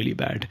that's really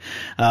bad.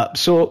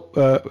 So,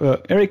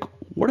 Eric,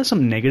 what are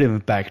some negative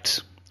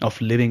impacts of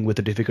living with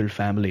a difficult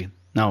family?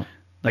 Now,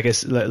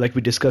 like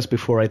we discussed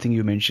before, I think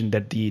you mentioned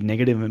that the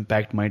negative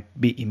impact might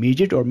be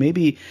immediate, or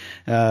maybe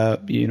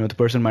the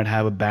person might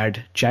have a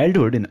bad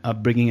childhood and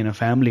upbringing in a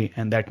family,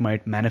 and that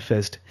might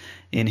manifest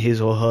in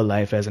his or her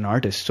life as an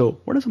artist.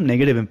 So what are some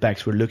negative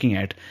impacts we're looking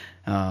at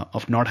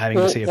of not having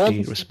the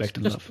safety, respect,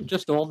 and love?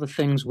 Just all the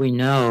things we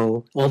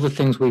know, all the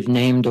things we've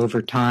named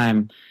over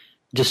time: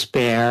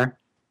 despair,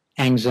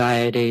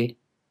 anxiety,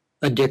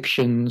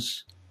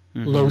 addictions,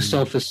 low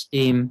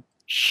self-esteem,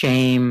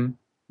 shame,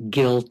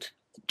 guilt.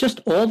 Just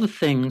all the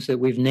things that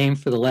we've named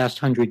for the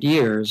last 100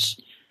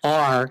 years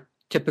are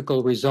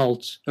typical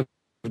results of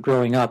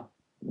growing up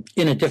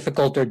in a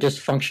difficult or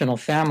dysfunctional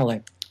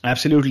family.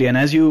 Absolutely. And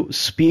as you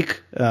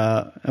speak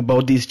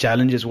about these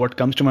challenges, what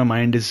comes to my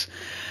mind is,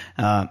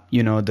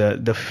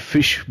 the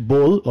fish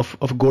bowl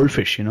of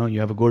goldfish. You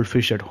have a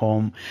goldfish at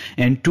home,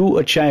 and to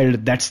a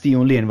child, that's the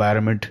only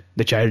environment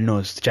the child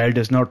knows. The child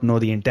does not know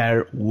the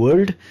entire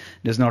world,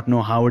 does not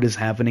know how it is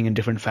happening in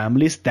different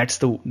families. That's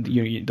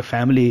the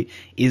family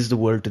is the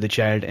world to the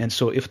child. And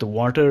so if the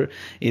water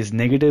is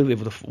negative,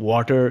 if the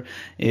water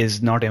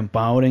is not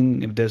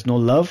empowering, if there's no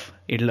love,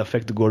 it'll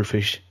affect the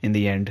goldfish in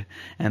the end,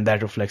 and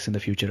that reflects in the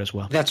future as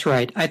well. That's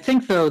right. I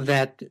think, though,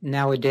 that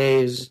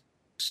nowadays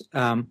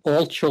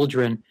all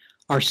children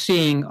are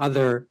seeing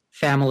other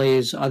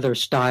families, other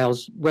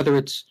styles, whether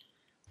it's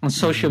on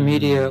social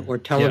media or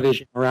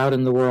television or out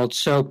in the world.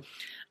 So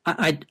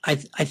I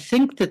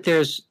think that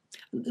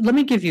let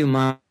me give you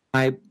my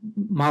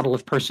model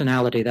of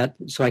personality,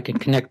 so I can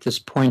connect this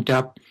point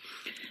up.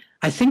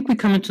 I think we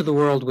come into the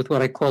world with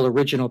what I call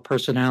original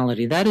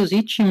personality. That is,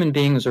 each human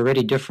being is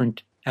already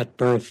different at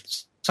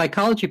birth.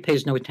 Psychology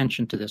pays no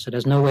attention to this. It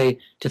has no way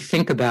to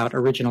think about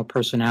original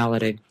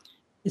personality.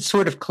 It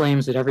sort of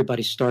claims that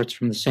everybody starts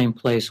from the same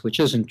place, which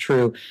isn't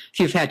true. If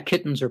you've had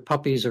kittens or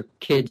puppies or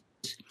kids,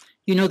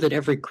 you know that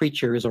every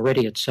creature is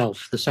already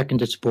itself the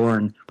second it's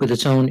born, with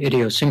its own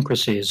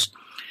idiosyncrasies.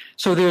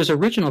 So there's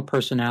original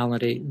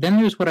personality. Then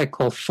there's what I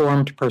call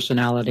formed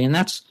personality, and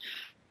that's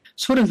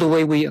sort of the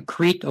way we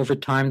accrete over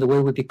time, the way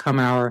we become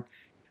our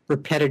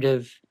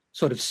repetitive,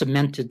 sort of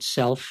cemented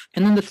self.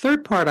 And then the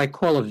third part I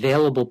call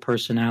available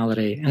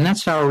personality. And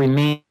that's our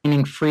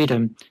remaining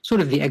freedom, sort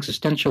of the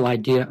existential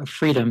idea of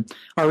freedom,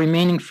 our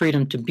remaining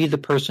freedom to be the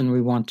person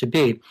we want to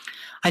be.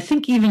 I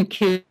think even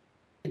kids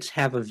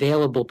have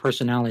available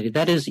personality.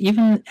 That is,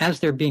 even as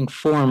they're being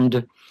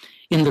formed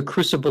in the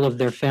crucible of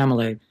their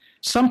family,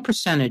 some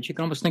percentage, you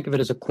can almost think of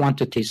it as a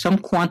quantity, some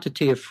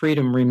quantity of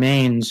freedom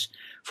remains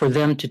for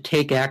them to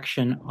take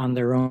action on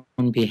their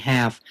own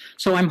behalf.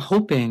 So I'm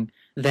hoping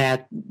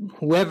that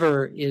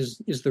whoever is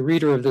the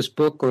reader of this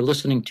book or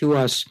listening to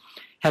us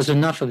has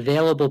enough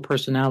available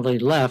personality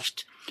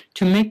left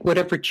to make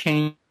whatever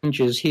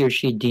changes he or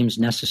she deems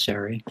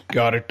necessary.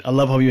 Got it. I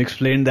love how you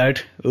explained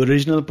that.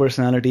 Original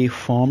personality,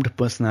 formed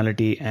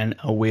personality, and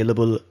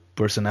available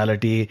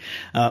personality.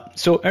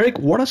 So, Eric,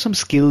 what are some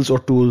skills or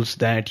tools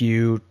that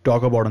you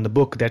talk about in the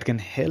book that can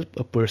help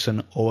a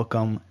person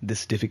overcome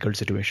this difficult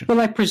situation? Well,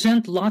 I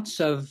present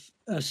lots of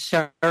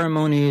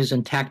ceremonies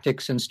and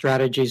tactics and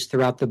strategies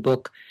throughout the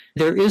book.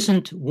 There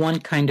isn't one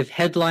kind of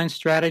headline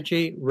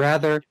strategy.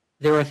 Rather,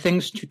 there are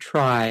things to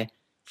try.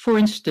 For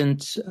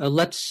instance,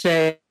 let's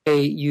say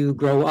you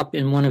grow up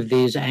in one of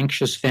these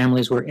anxious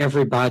families where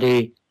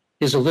everybody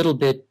is a little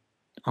bit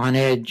on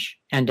edge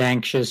and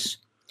anxious,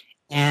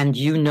 and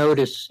you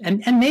notice,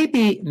 and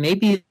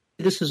maybe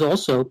this is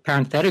also,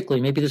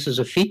 parenthetically, maybe this is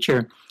a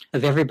feature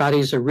of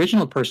everybody's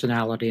original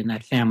personality in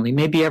that family.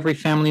 Maybe every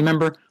family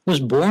member was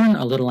born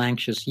a little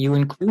anxious, you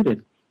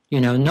included.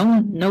 No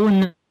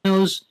one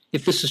knows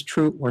if this is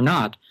true or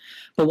not.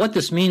 But what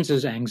this means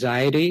is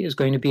anxiety is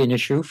going to be an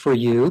issue for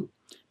you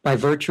by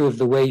virtue of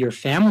the way your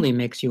family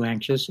makes you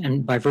anxious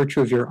and by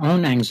virtue of your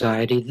own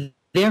anxiety.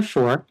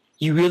 Therefore,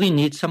 you really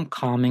need some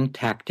calming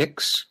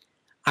tactics.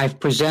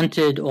 I've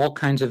presented all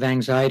kinds of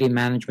anxiety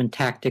management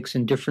tactics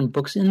in different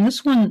books. In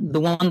this one, the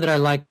one that I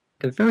like,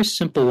 a very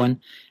simple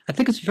one, I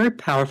think it's very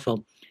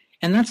powerful.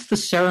 And that's the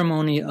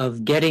ceremony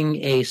of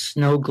getting a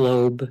snow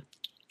globe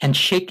and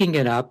shaking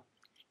it up.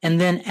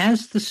 And then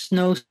as the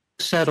snow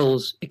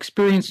settles,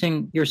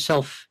 experiencing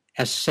yourself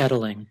as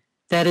settling.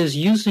 That is,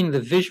 using the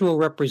visual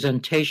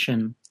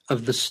representation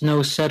of the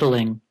snow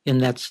settling in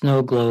that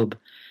snow globe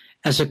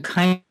as a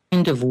kind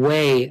of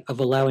way of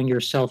allowing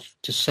yourself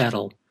to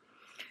settle.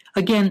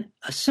 Again,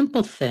 a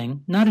simple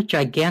thing, not a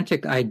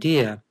gigantic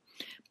idea,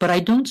 but I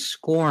don't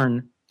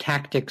scorn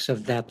tactics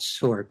of that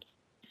sort.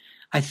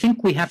 I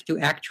think we have to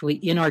actually,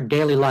 in our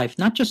daily life,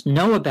 not just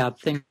know about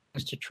things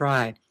to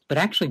try, but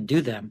actually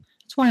do them.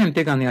 That's why I'm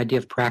big on the idea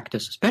of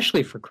practice,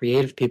 especially for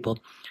creative people.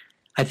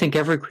 I think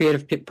every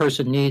creative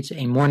person needs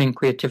a morning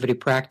creativity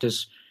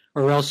practice,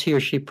 or else he or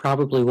she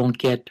probably won't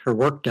get her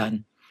work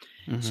done.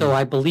 Mm-hmm. So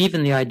I believe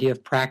in the idea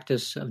of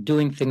practice, of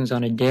doing things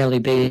on a daily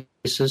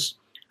basis.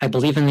 I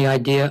believe in the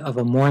idea of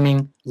a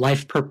morning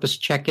life purpose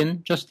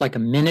check-in, just like a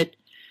minute,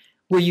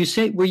 where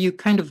you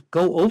kind of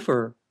go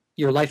over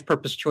your life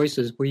purpose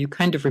choices, where you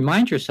kind of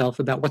remind yourself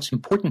about what's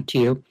important to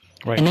you,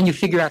 right. And then you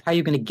figure out how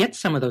you're going to get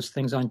some of those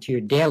things onto your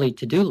daily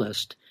to-do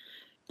list.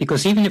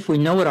 Because even if we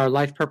know what our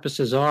life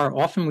purposes are,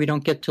 often we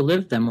don't get to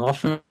live them.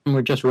 Often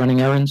we're just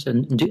running errands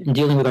and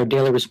dealing with our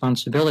daily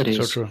responsibilities.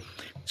 So true.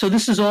 So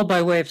this is all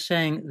by way of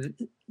saying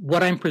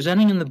what I'm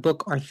presenting in the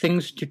book are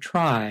things to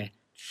try,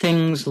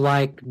 things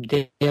like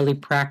daily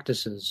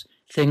practices,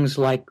 things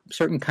like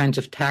certain kinds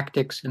of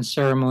tactics and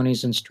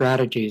ceremonies and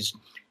strategies.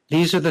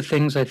 These are the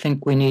things I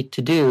think we need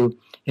to do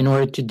in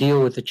order to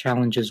deal with the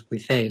challenges we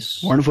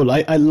face. Wonderful.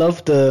 I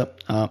love the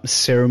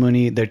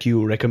ceremony that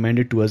you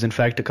recommended to us. In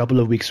fact, a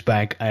couple of weeks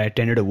back, I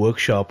attended a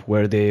workshop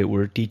where they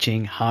were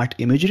teaching heart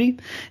imagery.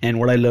 And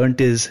what I learned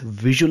is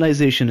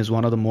visualization is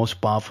one of the most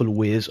powerful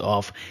ways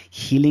of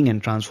healing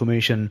and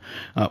transformation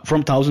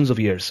from thousands of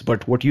years.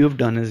 But what you have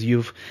done is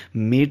you've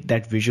made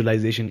that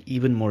visualization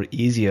even more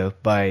easier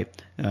by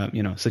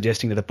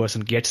suggesting that the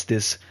person gets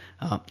this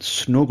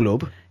snow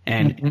globe.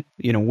 And,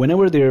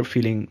 whenever they're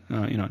feeling,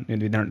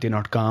 they're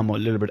not calm or a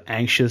little bit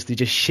anxious, they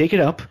just shake it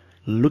up,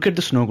 look at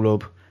the snow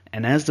globe,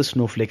 and as the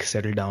snowflakes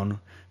settle down,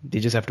 they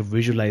just have to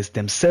visualize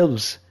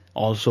themselves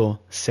also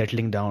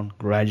settling down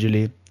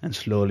gradually and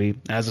slowly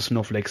as the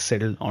snowflakes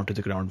settle onto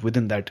the ground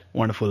within that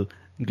wonderful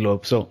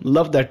globe. So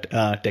love that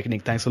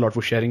technique. Thanks a lot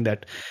for sharing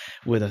that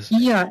with us.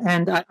 Yeah,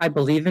 and I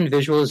believe in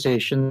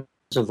visualization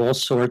of all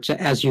sorts.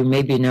 As you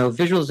maybe know,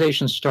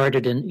 visualization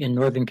started in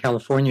Northern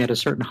California at a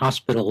certain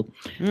hospital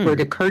where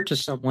it occurred to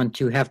someone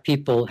to have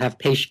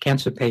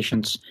cancer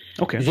patients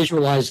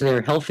visualize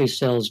their healthy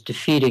cells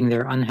defeating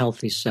their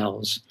unhealthy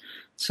cells.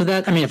 So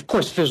that, of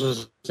course,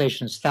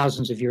 visualization is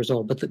thousands of years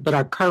old, but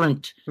our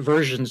current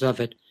versions of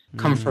it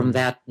come from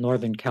that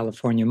Northern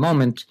California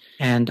moment.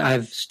 And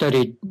I've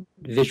studied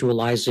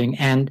visualizing,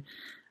 and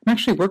I'm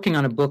actually working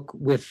on a book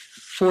with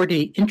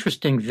 40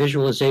 interesting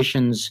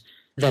visualizations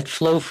that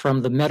flow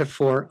from the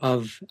metaphor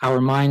of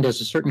our mind as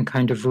a certain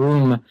kind of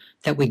room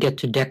that we get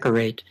to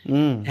decorate.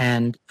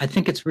 And I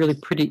think it's really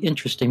pretty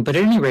interesting. But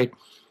at any rate,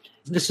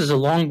 this is a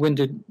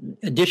long-winded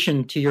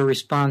addition to your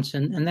response,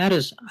 and that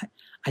is,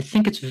 I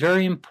think it's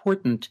very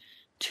important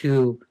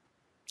to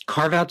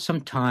carve out some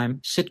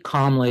time, sit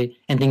calmly,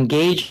 and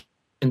engage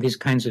these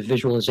kinds of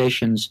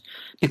visualizations,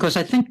 because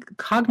I think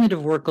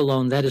cognitive work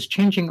alone, that is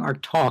changing our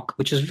talk,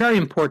 which is very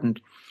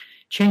important.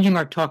 Changing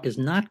our talk is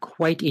not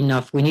quite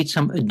enough. We need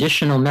some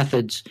additional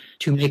methods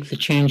to make the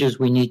changes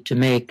we need to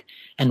make.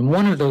 And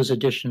one of those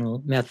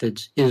additional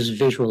methods is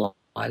visualizing.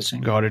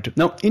 Got it.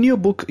 Now, in your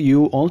book,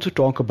 you also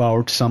talk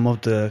about some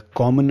of the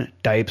common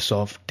types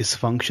of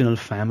dysfunctional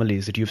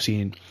families that you've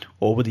seen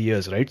over the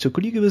years, right? So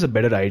could you give us a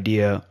better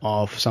idea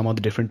of some of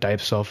the different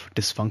types of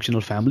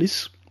dysfunctional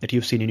families that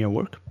you've seen in your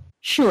work?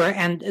 Sure.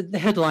 And the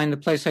headline, the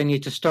place I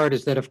need to start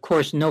is that, of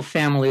course, no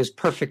family is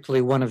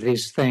perfectly one of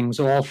these things.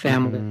 All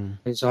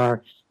families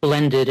are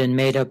blended and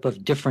made up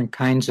of different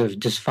kinds of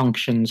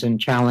dysfunctions and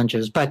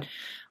challenges. But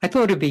I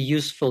thought it would be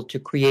useful to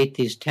create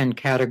these 10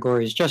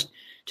 categories just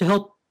to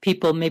help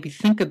people maybe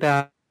think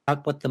about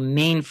what the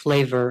main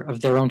flavor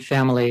of their own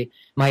family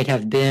might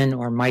have been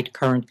or might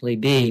currently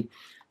be.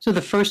 So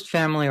the first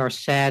family are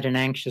sad and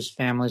anxious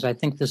families. I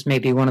think this may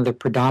be one of the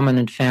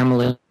predominant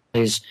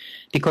families,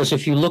 because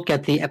if you look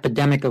at the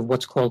epidemic of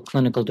what's called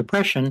clinical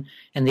depression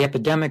and the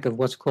epidemic of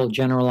what's called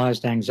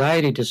generalized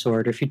anxiety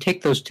disorder, if you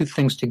take those two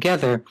things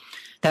together,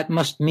 that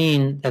must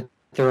mean that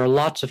there are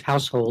lots of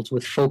households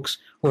with folks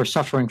who are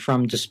suffering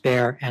from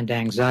despair and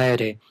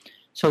anxiety.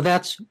 So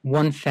that's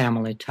one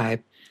family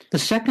type. The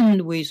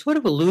second we sort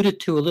of alluded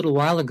to a little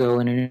while ago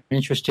in an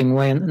interesting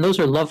way, and those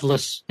are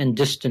loveless and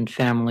distant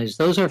families.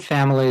 Those are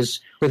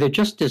families where there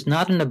just is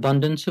not an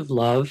abundance of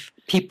love.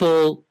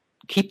 People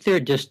keep their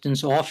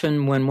distance.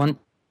 Often when one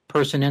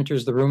person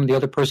enters the room, the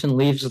other person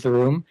leaves the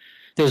room.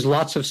 There's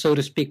lots of, so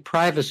to speak,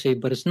 privacy,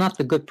 but it's not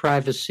the good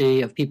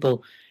privacy of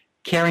people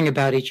caring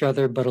about each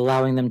other but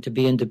allowing them to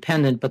be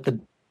independent, but the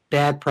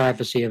bad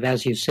privacy of,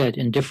 as you said,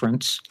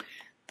 indifference.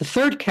 The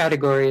third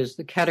category is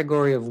the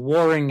category of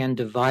warring and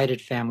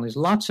divided families.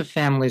 Lots of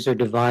families are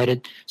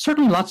divided.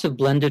 Certainly lots of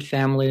blended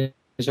families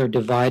are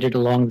divided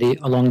along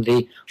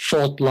the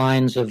fault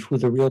lines of who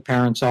the real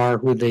parents are,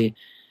 who the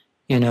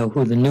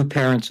new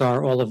parents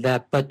are, all of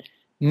that. But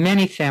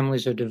many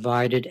families are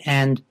divided.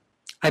 And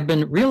I've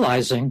been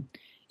realizing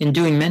in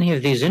doing many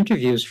of these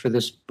interviews for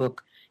this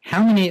book,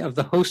 how many of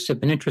the hosts have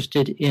been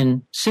interested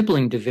in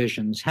sibling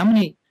divisions? How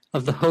many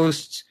of the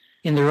hosts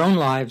in their own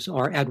lives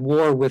are at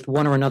war with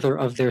one or another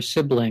of their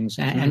siblings,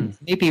 and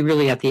maybe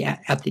really at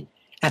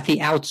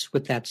the outs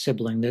with that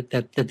sibling,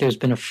 that there's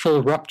been a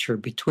full rupture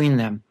between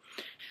them.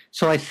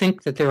 So I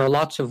think that there are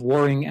lots of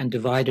warring and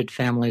divided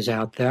families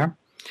out there.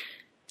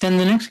 Then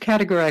the next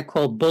category I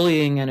call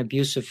bullying and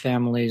abusive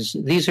families.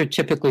 These are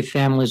typically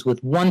families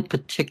with one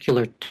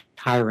particular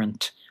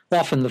tyrant,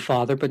 often the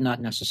father, but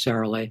not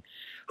necessarily,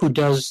 who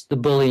does the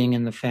bullying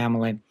in the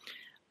family.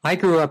 I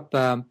grew up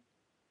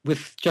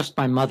with just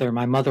my mother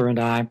and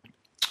I,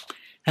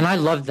 and I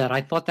loved that. I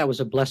thought that was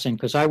a blessing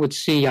because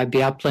I'd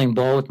be out playing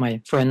ball with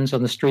my friends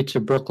on the streets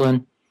of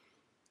Brooklyn,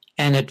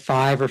 and at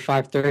 5 or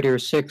 5:30 or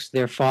 6,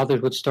 their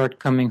fathers would start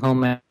coming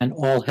home and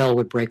all hell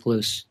would break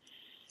loose.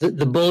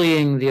 The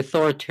bullying, the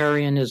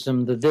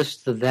authoritarianism, the this,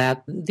 the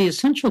that, the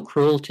essential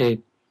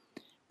cruelty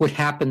would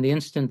happen the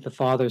instant the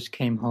fathers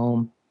came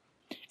home.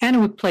 And it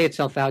would play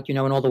itself out, in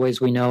all the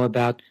ways we know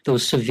about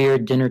those severe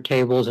dinner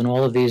tables and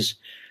all of these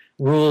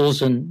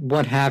rules and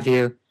what have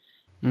you.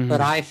 Mm-hmm. But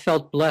I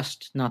felt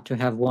blessed not to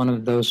have one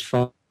of those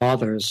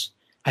fathers.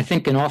 I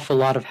think an awful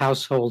lot of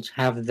households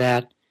have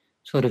that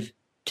sort of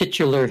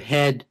titular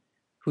head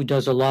who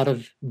does a lot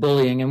of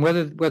bullying. And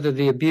whether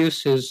the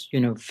abuse is,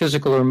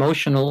 physical or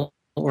emotional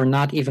or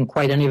not even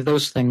quite any of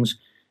those things,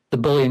 the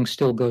bullying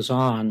still goes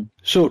on.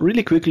 So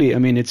really quickly,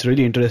 it's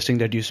really interesting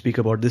that you speak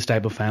about this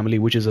type of family,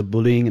 which is a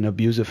bullying and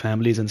abusive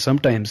families. And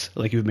sometimes,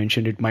 like you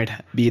mentioned, it might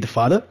be the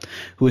father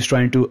who is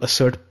trying to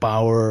assert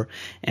power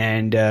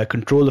and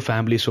control the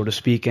family, so to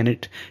speak. And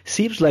it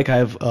seems like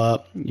I've,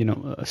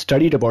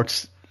 studied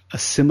about a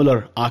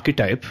similar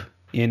archetype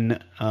in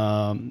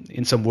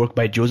some work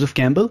by Joseph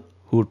Campbell,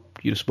 who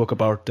you spoke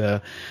about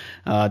the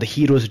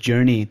hero's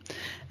journey,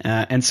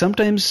 and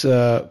sometimes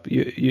so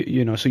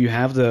you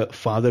have the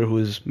father who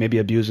is maybe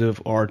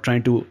abusive or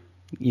trying to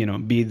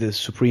be the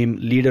supreme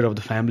leader of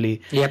the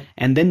family. Yep.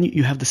 And then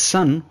you have the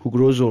son who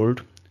grows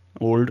old,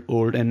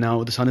 and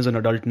now the son is an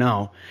adult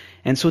now.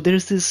 And so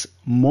there's this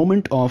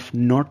moment of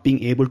not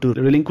being able to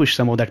relinquish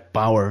some of that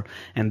power,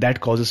 and that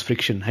causes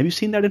friction. Have you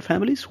seen that in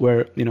families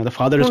where, the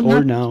father is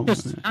old now?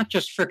 Not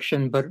just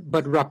friction,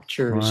 but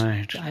ruptures.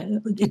 Right.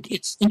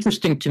 It's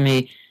interesting to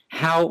me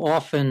how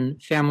often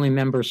family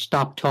members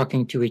stop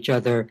talking to each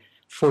other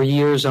for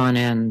years on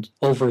end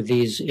over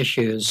these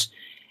issues.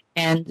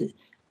 And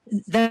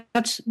I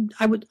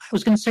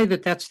was going to say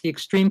that that's the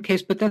extreme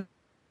case, but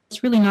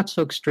it's really not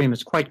so extreme.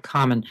 It's quite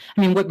common.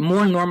 What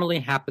more normally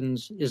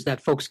happens is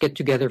that folks get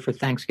together for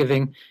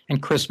Thanksgiving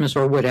and Christmas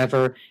or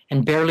whatever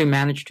and barely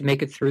manage to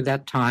make it through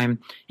that time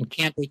and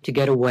can't wait to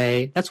get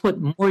away. That's what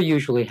more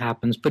usually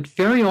happens. But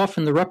very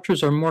often the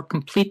ruptures are more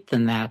complete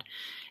than that.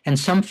 And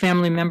some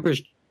family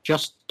members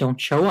just don't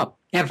show up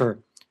ever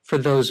for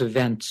those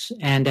events.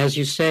 And as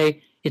you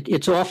say,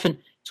 it's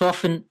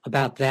often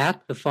about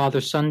that, the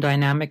father-son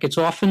dynamic. It's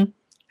often,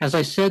 as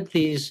I said,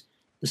 these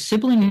The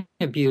sibling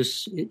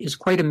abuse is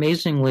quite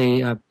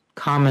amazingly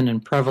common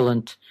and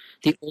prevalent.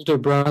 The older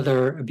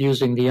brother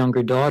abusing the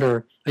younger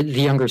daughter, the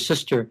younger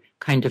sister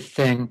kind of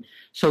thing.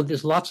 So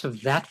there's lots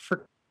of that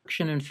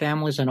friction in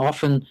families, and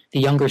often the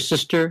younger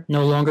sister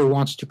no longer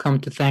wants to come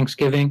to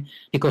Thanksgiving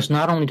because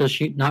not only does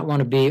she not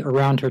want to be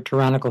around her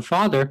tyrannical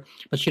father,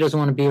 but she doesn't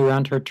want to be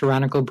around her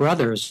tyrannical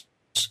brothers.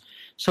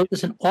 So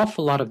there's an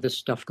awful lot of this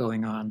stuff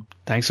going on.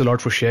 Thanks a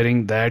lot for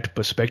sharing that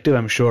perspective.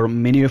 I'm sure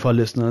many of our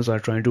listeners are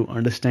trying to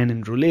understand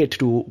and relate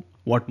to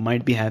what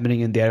might be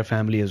happening in their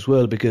family as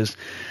well, because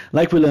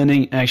like we're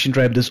learning, Action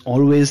Tribe, there's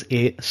always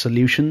a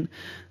solution.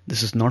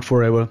 This is not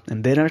forever,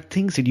 and there are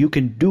things that you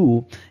can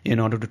do in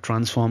order to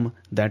transform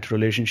that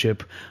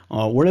relationship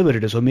or whatever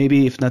it is. Or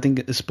maybe if nothing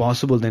is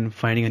possible, then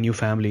finding a new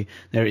family,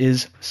 there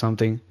is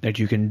something that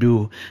you can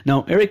do.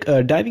 Now, Eric,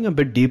 diving a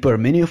bit deeper,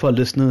 many of our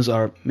listeners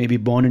are maybe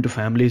born into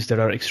families that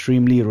are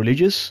extremely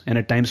religious and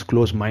at times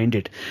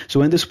close-minded.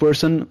 So when this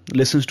person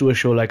listens to a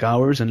show like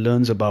ours and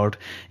learns about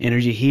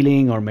energy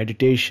healing or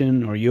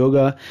meditation or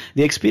yoga,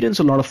 they experience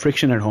a lot of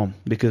friction at home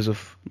because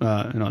of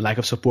lack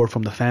of support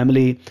from the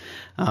family,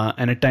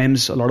 and at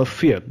times a lot of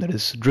fear that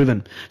is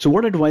driven. So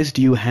what advice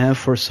do you have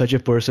for such a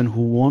person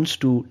who wants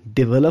to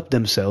develop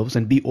themselves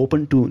and be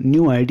open to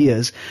new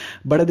ideas,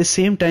 but at the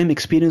same time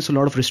experience a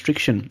lot of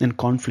restriction and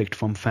conflict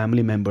from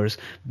family members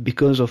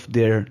because of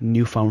their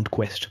newfound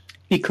quest?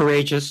 Be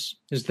courageous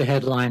is the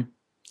headline.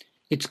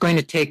 It's going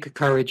to take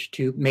courage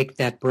to make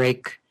that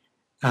break.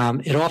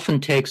 It often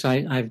takes,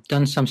 I've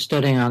done some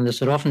studying on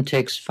this, it often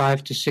takes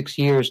 5 to 6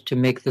 years to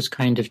make this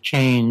kind of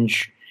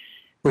change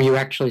where you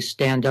actually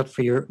stand up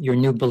for your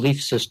new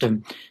belief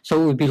system.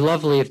 So it would be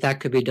lovely if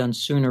that could be done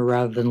sooner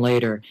rather than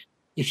later.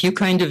 If you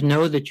kind of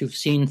know that you've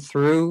seen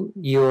through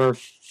your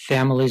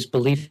family's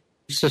belief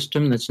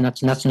system, that's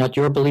not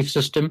your belief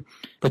system,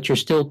 but you're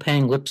still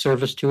paying lip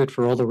service to it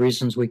for all the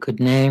reasons we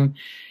could name,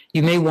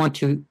 you may want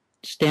to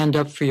stand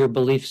up for your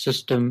belief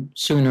system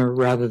sooner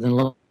rather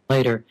than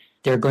later.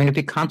 There are going to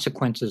be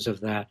consequences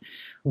of that.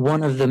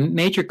 One of the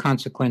major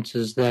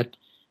consequences that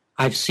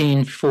I've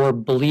seen for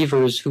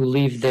believers who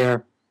leave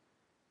their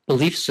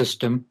belief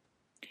system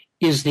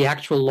is the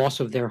actual loss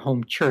of their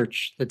home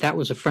church, that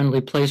was a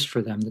friendly place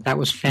for them, that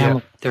was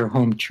family, their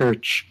home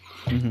church.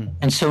 Mm-hmm.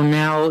 And so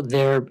now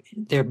they're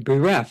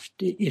bereft.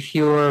 If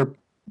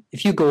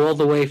you go all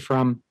the way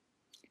from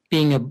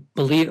being a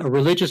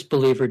religious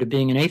believer to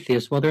being an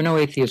atheist, well, there are no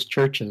atheist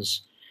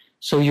churches.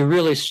 So you're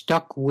really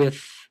stuck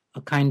with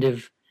a kind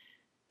of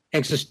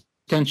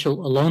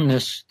existential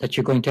aloneness that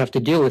you're going to have to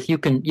deal with. You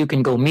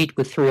can go meet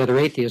with 3 other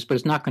atheists, but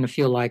it's not going to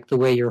feel like the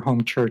way your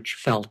home church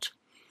felt.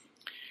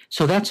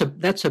 So that's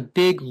a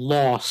big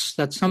loss.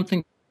 That's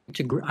something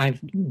I've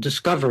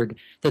discovered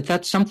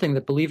that's something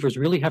that believers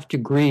really have to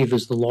grieve,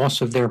 is the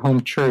loss of their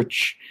home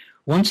church.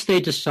 Once they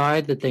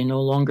decide that they no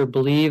longer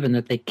believe and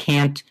that they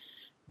can't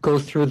go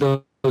through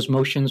those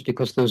motions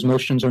because those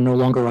motions are no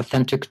longer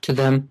authentic to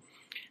them,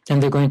 then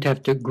they're going to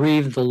have to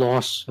grieve the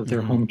loss of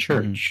their home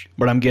church.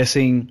 But I'm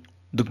guessing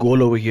the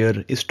goal over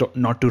here is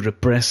not to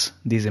repress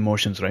these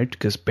emotions, right?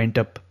 Because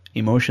pent-up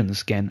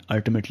emotions can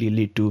ultimately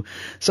lead to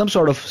some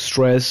sort of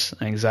stress,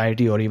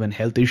 anxiety, or even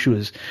health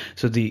issues.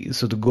 So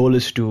the goal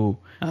is to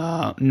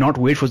not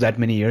wait for that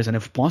many years, and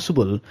if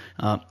possible,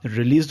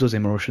 release those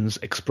emotions,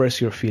 express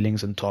your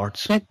feelings and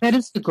thoughts. That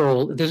is the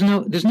goal. There's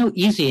no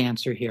easy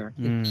answer here.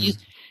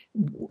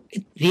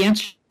 The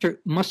answer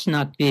must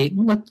not be.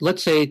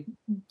 Let's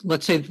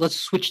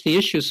switch the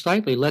issue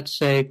slightly. Let's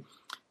say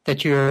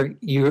that you're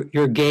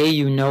gay,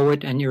 you know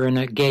it, and you're in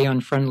a gay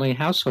unfriendly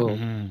household.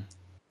 Mm-hmm.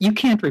 You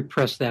can't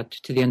repress that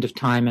to the end of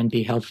time and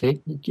be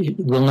healthy. It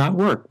will not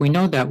work. We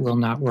know that will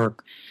not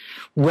work.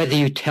 Whether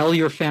you tell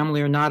your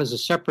family or not is a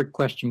separate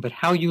question, but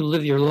how you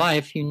live your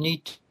life, you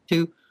need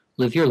to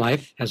live your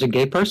life as a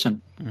gay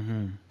person.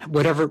 Mm-hmm.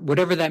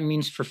 Whatever that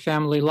means for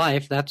family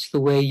life, that's the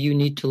way you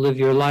need to live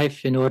your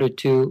life in order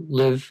to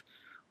live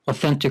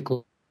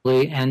authentically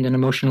and an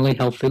emotionally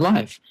healthy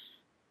life.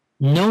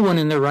 No one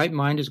in their right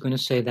mind is going to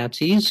say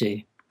that's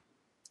easy.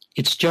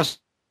 It's just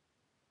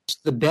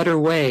the better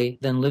way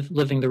than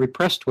living the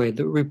repressed way.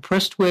 The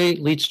repressed way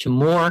leads to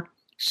more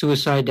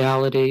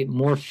suicidality,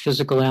 more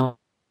physical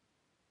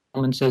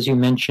elements, as you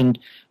mentioned,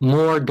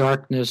 more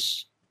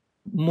darkness,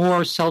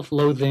 more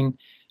self-loathing,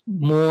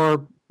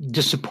 more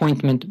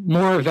disappointment,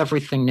 more of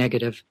everything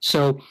negative.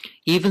 So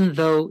even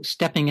though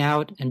stepping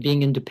out and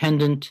being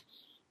independent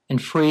and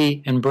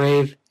free and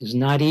brave is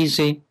not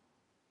easy,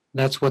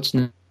 that's what's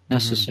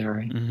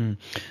necessary. Mm-hmm.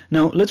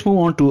 Now, let's move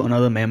on to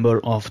another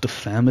member of the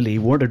family.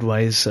 What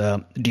advice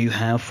do you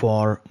have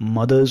for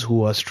mothers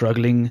who are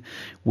struggling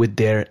with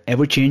their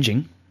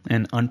ever-changing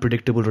and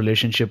unpredictable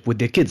relationship with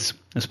their kids,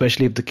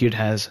 especially if the kid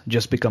has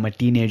just become a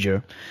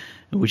teenager,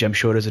 which I'm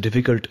sure is a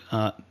difficult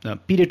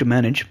period to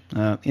manage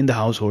in the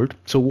household?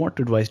 So what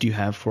advice do you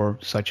have for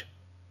such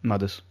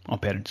mothers or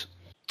parents?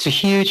 It's a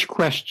huge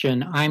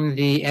question. I'm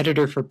the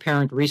editor for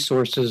Parent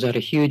Resources at a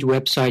huge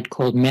website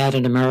called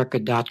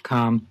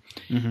madinamerica.com.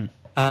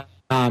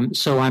 Mm-hmm.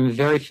 So I'm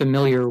very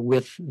familiar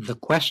with the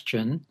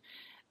question.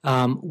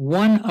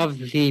 One of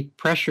the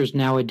pressures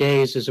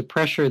nowadays is a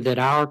pressure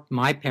that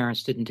my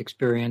parents didn't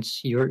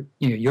experience, your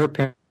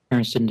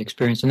parents didn't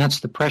experience, and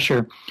that's the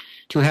pressure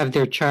to have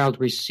their child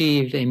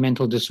receive a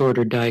mental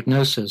disorder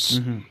diagnosis,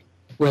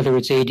 whether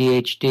it's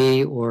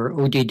ADHD or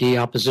ODD,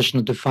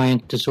 oppositional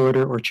defiant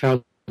disorder, or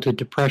childhood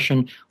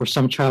depression, or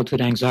some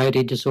childhood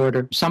anxiety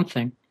disorder,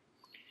 something.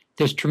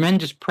 There's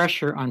tremendous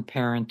pressure on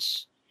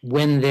parents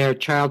when their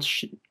child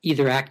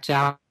either acts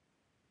out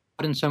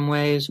in some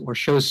ways or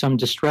shows some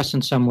distress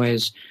in some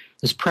ways.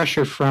 There's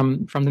pressure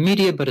from the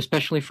media, but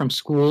especially from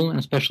school and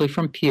especially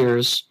from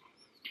peers,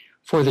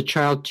 for the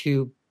child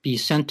to be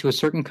sent to a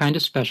certain kind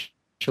of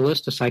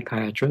specialist, a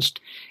psychiatrist,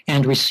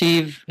 and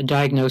receive a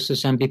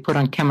diagnosis and be put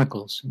on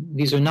chemicals.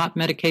 These are not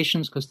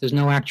medications because there's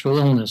no actual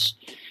illness,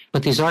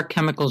 but these are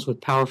chemicals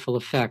with powerful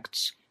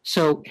effects.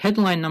 So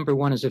headline number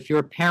one is, if you're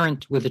a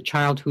parent with a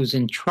child who's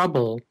in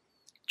trouble,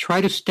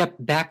 try to step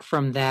back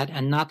from that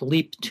and not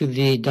leap to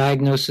the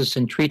diagnosis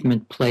and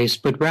treatment place,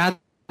 but rather,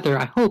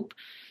 I hope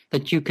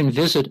that you can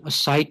visit a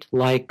site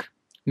like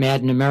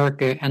Mad in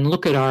America and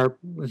look at our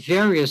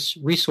various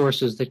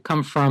resources that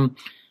come from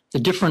the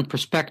different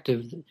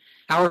perspective.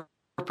 Our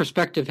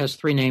perspective has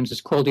three names.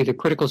 It's called either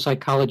critical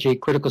psychology,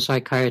 critical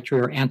psychiatry,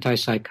 or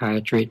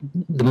anti-psychiatry.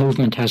 The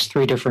movement has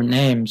three different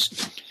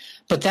names.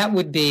 But that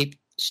would be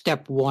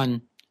step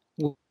one,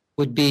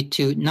 would be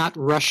to not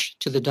rush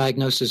to the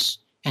diagnosis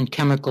and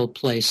chemical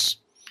place.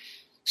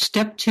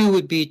 Step two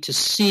would be to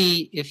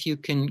see if you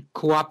can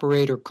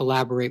cooperate or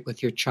collaborate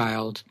with your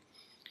child.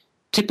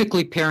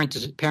 Typically,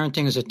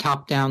 parenting is a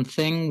top-down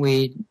thing.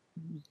 We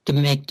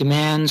make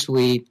demands,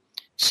 we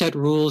set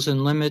rules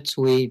and limits,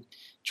 we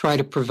try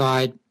to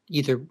provide,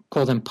 either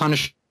call them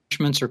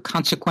punishments or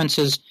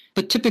consequences,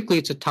 but typically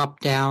it's a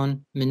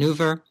top-down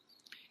maneuver.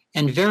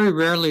 And very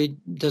rarely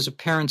does a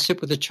parent sit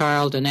with a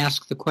child and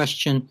ask the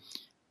question,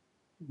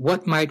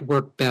 what might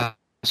work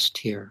best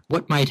here?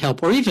 What might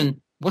help? Or even,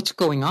 what's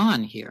going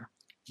on here?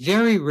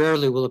 Very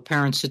rarely will a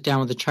parent sit down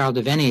with a child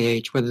of any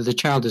age, whether the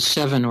child is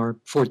 7 or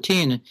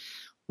 14,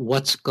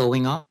 what's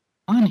going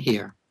on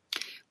here?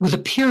 With a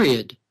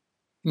period,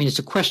 I mean, it's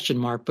a question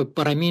mark, but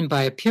what I mean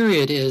by a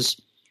period is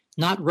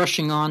not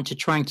rushing on to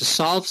trying to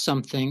solve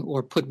something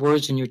or put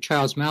words in your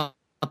child's mouth,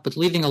 but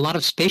leaving a lot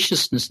of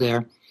spaciousness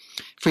there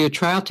for your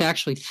child to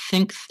actually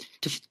think,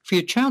 for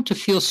your child to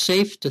feel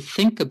safe to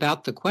think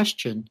about the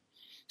question,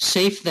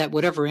 safe that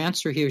whatever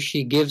answer he or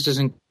she gives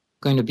isn't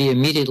going to be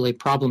immediately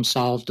problem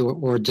solved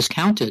or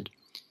discounted.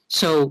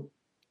 So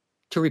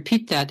to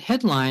repeat that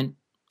headline,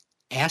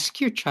 ask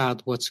your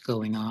child what's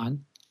going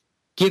on,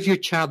 give your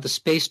child the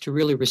space to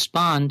really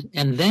respond,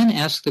 and then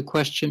ask the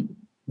question,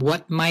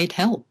 what might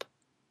help?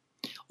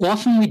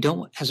 Often we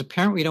don't, as a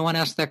parent, we don't want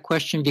to ask that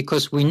question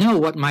because we know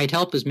what might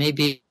help is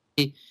maybe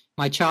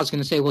my child's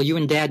going to say, well, you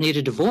and dad need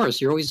a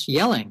divorce. You're always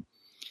yelling.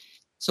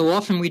 So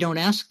often we don't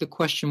ask the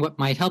question, what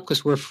might help,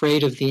 because we're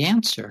afraid of the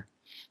answer.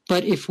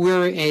 But if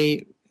we're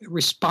a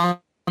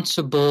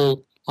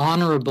responsible,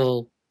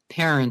 honorable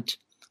parent,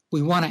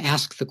 we want to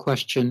ask the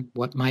question,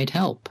 what might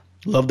help?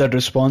 Love that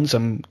response.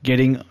 I'm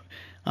getting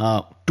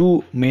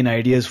two main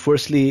ideas.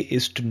 Firstly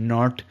is to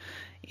not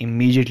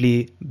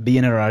immediately be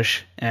in a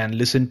rush and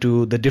listen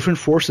to the different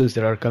forces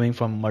that are coming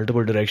from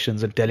multiple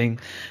directions and telling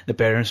the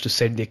parents to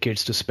send their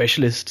kids to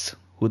specialists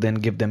who then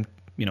give them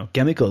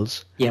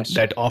chemicals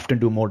that often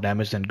do more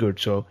damage than good.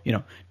 So,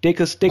 take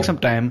some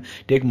time,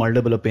 take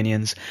multiple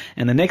opinions.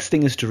 And the next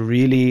thing is to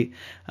really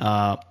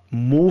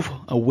move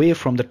away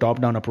from the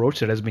top-down approach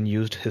that has been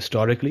used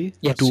historically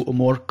to a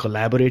more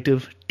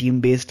collaborative,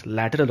 team-based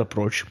lateral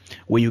approach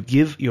where you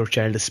give your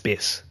child a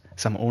space,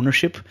 some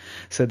ownership,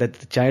 so that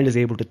the child is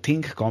able to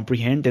think,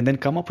 comprehend, and then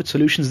come up with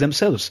solutions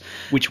themselves,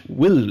 which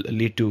will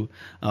lead to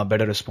a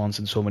better response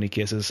in so many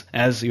cases,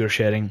 as you're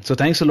sharing. So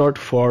thanks a lot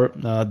for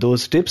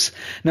those tips.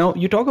 Now,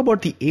 you talk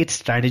about the 8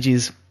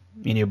 strategies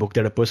in your book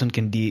that a person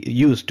can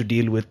use to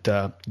deal with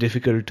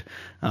difficult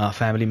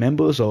family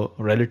members or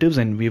relatives,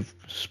 and we've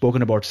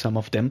spoken about some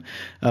of them.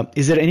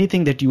 Is there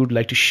anything that you would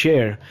like to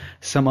share,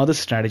 some other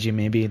strategy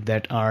maybe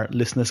that our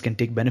listeners can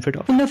take benefit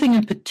of? Well, nothing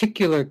in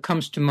particular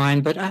comes to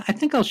mind, but I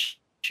think I'll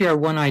share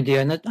one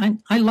idea, and that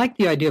I like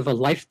the idea of a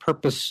life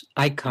purpose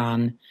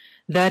icon.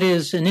 That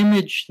is an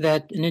image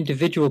that an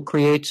individual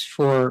creates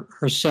for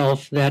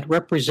herself that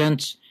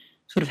represents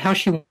sort of how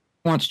she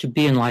wants to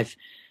be in life.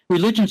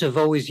 Religions have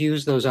always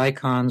used those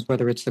icons,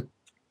 whether it's the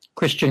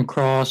Christian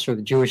cross or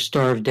the Jewish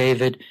Star of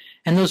David,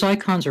 and those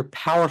icons are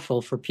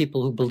powerful for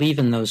people who believe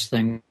in those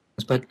things.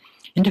 But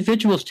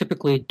individuals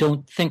typically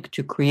don't think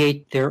to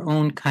create their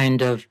own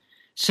kind of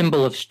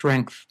symbol of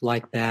strength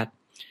like that.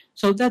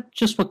 So that's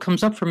just what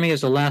comes up for me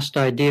as a last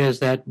idea, is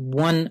that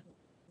one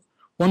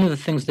of the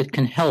things that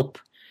can help,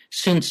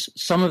 since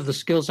some of the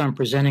skills I'm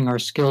presenting are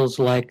skills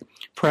like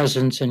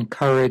presence and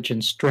courage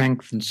and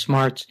strength and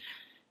smarts,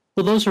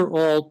 well, those are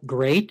all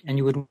great, and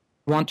you would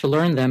want to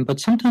learn them,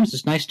 but sometimes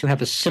it's nice to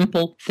have a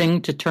simple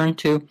thing to turn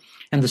to,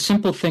 and the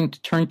simple thing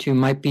to turn to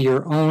might be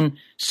your own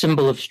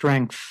symbol of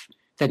strength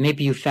that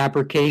maybe you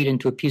fabricate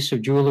into a piece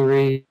of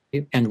jewelry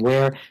and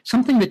wear,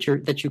 something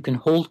that you can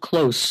hold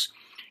close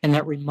and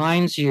that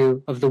reminds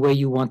you of the way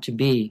you want to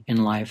be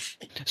in life.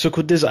 So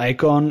could this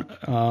icon,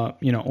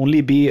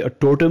 only be a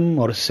totem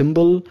or a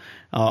symbol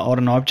or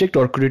an object,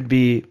 or could it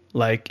be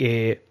like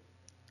a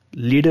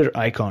leader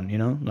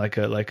icon, like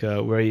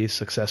a very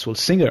successful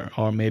singer,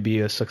 or maybe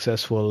a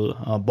successful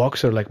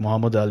boxer like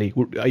Muhammad Ali?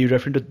 Are you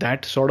referring to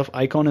that sort of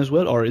icon as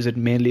well, or is it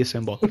mainly a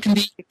symbol? It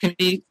can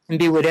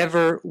be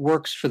whatever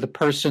works for the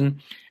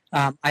person.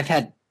 I've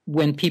had,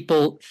 when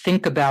people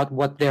think about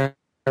what their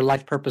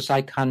life purpose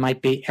icon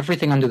might be,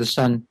 everything under the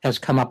sun has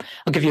come up.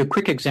 I'll give you a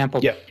quick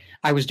example. Yeah.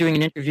 I was doing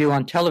an interview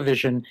on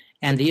television,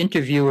 and the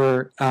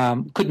interviewer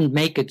couldn't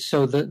make it,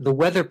 so the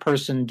weather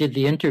person did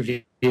the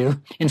interview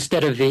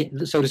instead of the,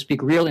 so to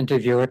speak, real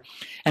interviewer.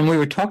 And we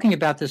were talking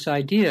about this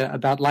idea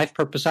about life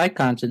purpose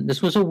icons, and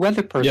this was a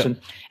weather person.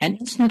 Yeah. And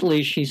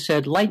instantly she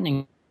said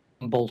lightning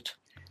bolt.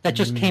 That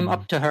just came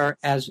up to her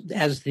as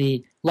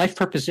the life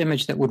purpose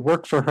image that would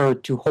work for her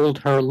to hold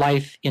her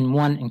life in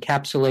one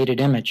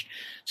encapsulated image.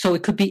 So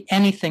it could be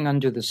anything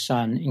under the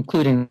sun,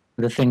 including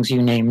the things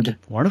you named.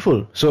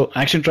 Wonderful. So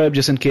Action Tribe,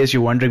 just in case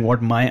you're wondering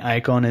what my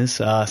icon is,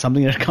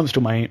 something that comes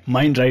to my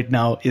mind right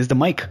now is the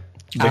mic,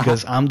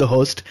 because I'm the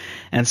host.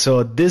 And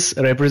so this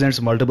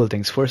represents multiple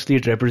things. Firstly,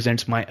 it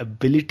represents my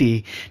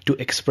ability to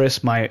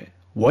express my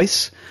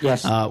voice,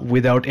 yes,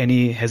 without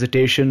any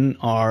hesitation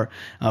or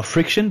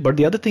friction. But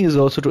the other thing is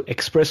also to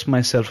express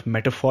myself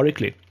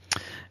metaphorically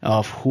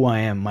of who I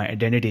am, my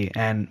identity,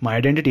 and my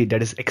identity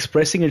that is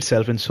expressing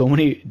itself in so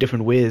many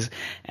different ways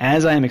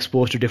as I am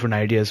exposed to different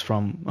ideas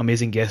from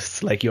amazing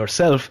guests like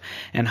yourself,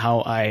 and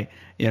how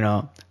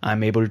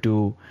I'm able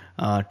to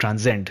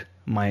transcend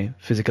my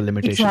physical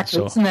limitations. Exactly.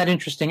 So, isn't that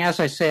interesting? As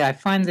I say, I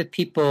find that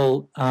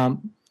people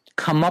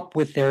come up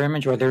with their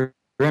image, or their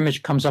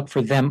image comes up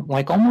for them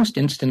like almost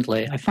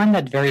instantly. I find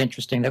that very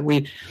interesting, that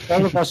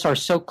all of us are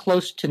so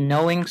close to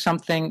knowing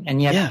something,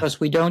 and yet because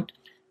we don't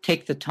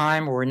take the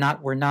time, or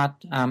we're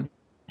not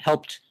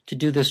helped to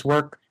do this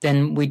work,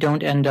 then we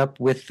don't end up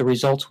with the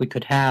results we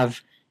could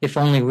have if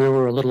only we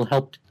were a little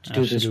helped to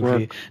do this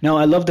work. Now,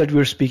 I love that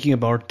we're speaking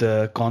about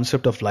the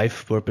concept of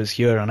life purpose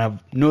here, and I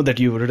know that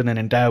you've written an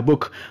entire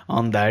book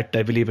on that.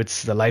 I believe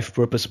it's the Life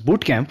Purpose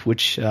Bootcamp,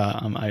 which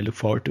I look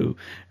forward to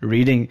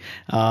reading,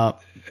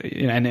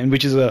 and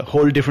which is a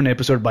whole different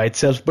episode by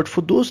itself. But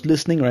for those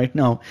listening right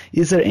now,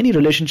 is there any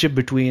relationship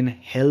between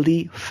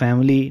healthy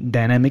family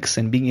dynamics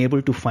and being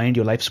able to find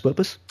your life's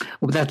purpose?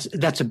 Well,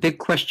 that's a big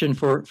question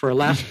for a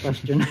last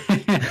question.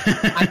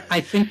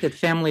 I think that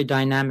family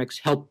dynamics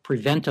help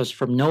prevent us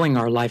from knowing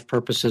our life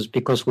purposes,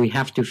 because we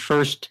have to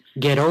first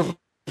get over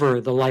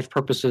the life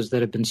purposes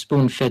that have been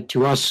spoon-fed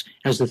to us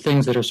as the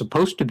things that are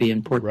supposed to be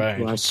important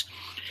to us.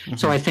 Mm-hmm.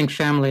 So I think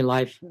family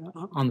life,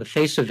 on the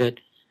face of it,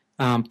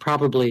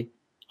 probably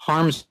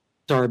harms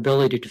our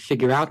ability to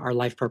figure out our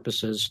life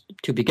purposes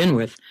to begin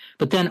with.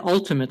 But then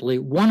ultimately,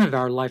 one of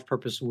our life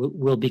purposes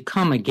will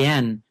become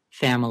again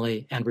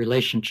family and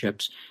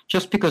relationships,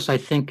 just because I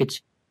think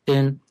it's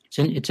in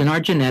our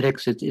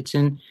genetics, it's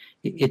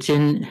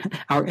in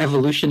our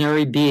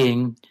evolutionary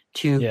being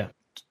to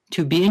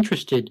be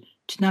interested,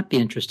 to not be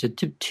interested,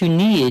 to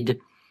need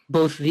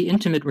both the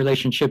intimate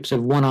relationships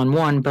of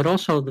one-on-one, but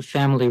also the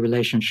family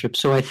relationships.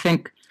 So I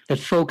think that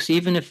folks,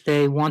 even if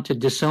they want to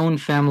disown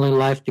family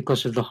life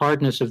because of the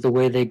hardness of the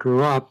way they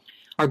grew up,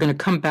 are going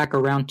to come back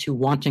around to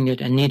wanting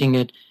it and needing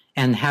it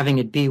and having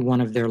it be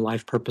one of their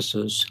life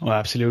purposes. Oh,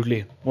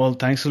 absolutely. Well,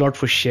 thanks a lot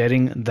for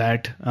sharing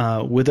that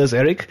with us,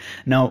 Eric.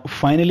 Now,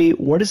 finally,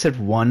 what is that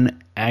one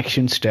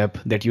action step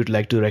that you'd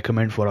like to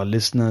recommend for our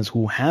listeners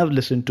who have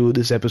listened to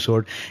this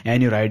episode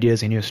and your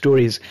ideas and your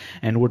stories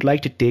and would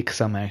like to take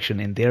some action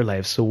in their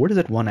lives? So what is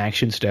that one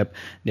action step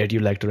that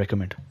you'd like to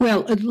recommend?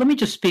 Well, let me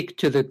just speak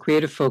to the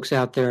creative folks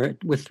out there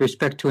with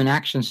respect to an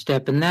action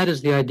step, and that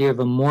is the idea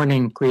of a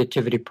morning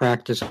creativity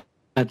practice.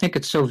 I think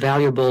it's so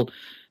valuable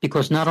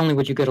because not only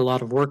would you get a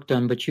lot of work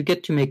done, but you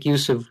get to make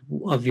use of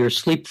your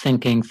sleep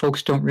thinking.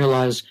 Folks don't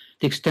realize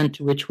the extent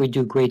to which we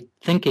do great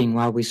thinking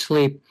while we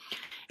sleep.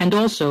 And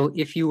also,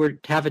 if you were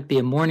to have it be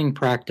a morning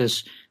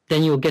practice,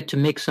 then you'll get to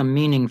make some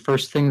meaning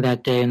first thing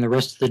that day, and the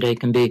rest of the day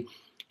can be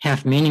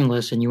half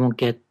meaningless and you won't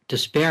get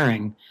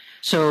despairing.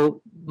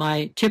 So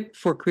my tip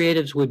for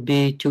creatives would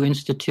be to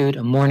institute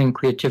a morning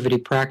creativity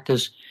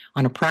practice.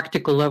 On a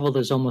practical level,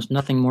 there's almost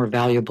nothing more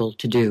valuable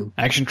to do.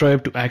 Action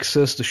Tribe, to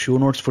access the show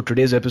notes for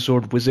today's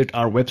episode, visit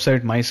our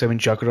website,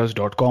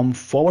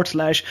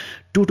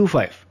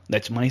 my7chakras.com/225.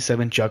 That's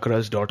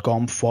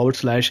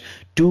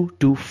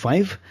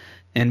my7chakras.com/225.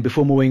 And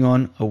before moving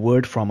on, a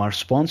word from our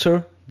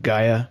sponsor,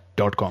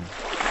 Gaia.com.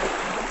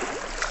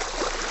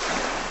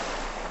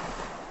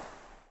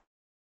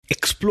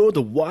 Explore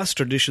the vast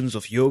traditions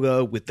of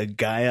yoga with the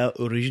Gaia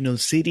original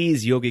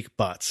series Yogic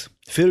Paths.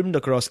 Filmed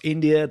across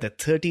India, the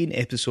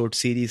 13-episode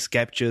series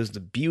captures the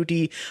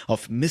beauty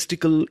of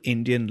mystical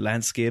Indian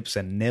landscapes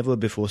and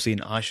never-before-seen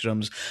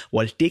ashrams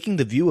while taking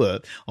the viewer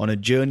on a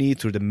journey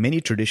through the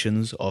many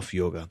traditions of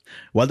yoga.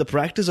 While the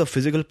practice of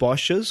physical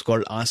postures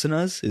called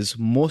asanas is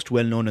most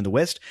well known in the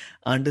West,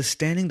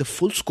 understanding the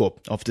full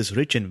scope of this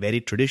rich and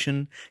varied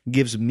tradition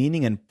gives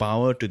meaning and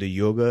power to the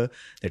yoga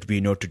that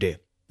we know today.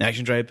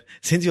 Action Tribe,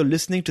 since you're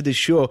listening to this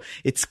show,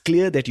 it's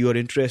clear that you are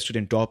interested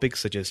in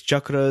topics such as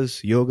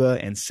chakras, yoga,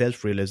 and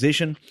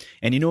self-realization,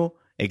 and you know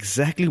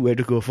exactly where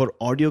to go for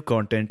audio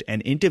content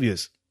and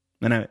interviews.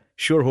 And I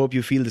sure hope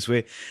you feel this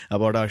way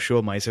about our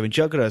show, My 7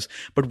 Chakras.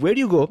 But where do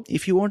you go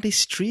if you want a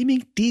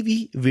streaming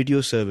TV video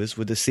service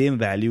with the same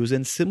values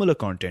and similar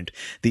content?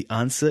 The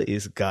answer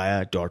is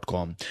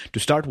Gaia.com. To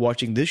start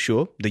watching this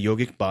show, The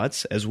Yogic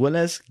Paths, as well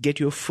as get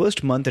your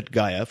first month at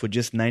Gaia for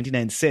just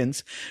 99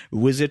 cents,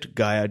 visit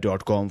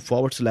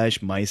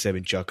Gaia.com/My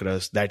 7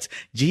 Chakras. That's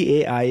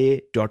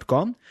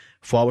GAIA.com/My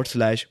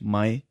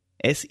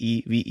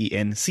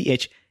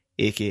SEVENCHAKRAS.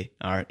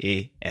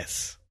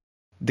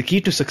 The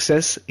key to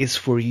success is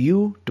for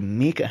you to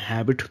make a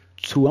habit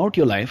throughout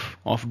your life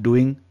of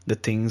doing the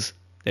things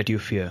that you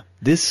fear.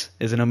 This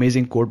is an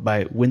amazing quote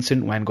by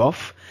Vincent van Gogh,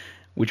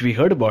 which we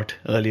heard about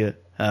earlier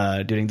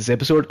during this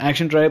episode.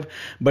 Action Tribe,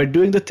 by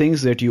doing the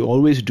things that you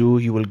always do,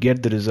 you will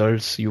get the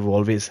results you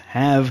always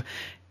have.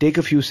 Take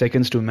a few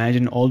seconds to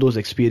imagine all those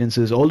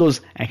experiences, all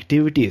those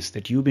activities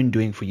that you've been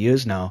doing for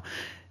years now.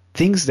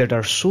 Things that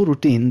are so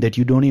routine that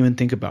you don't even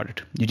think about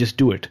it. You just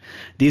do it.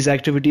 These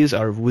activities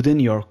are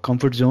within your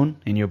comfort zone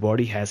and your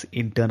body has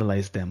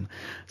internalized them.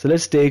 So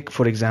let's take,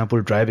 for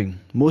example, driving.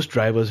 Most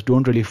drivers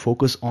don't really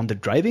focus on the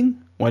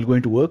driving while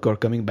going to work or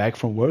coming back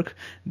from work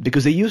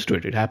because they're used to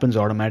it. It happens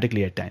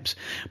automatically at times.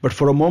 But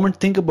for a moment,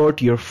 think about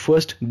your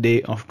first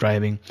day of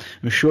driving.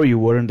 I'm sure you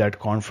weren't that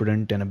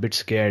confident and a bit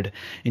scared.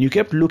 And you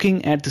kept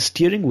looking at the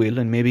steering wheel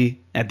and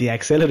maybe at the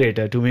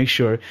accelerator to make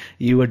sure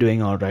you were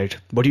doing all right.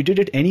 But you did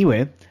it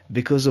anyway,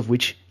 because of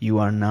which you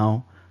are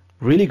now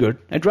really good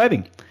at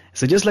driving.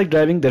 So just like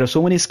driving, there are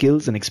so many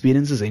skills and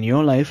experiences in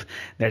your life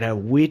that are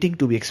waiting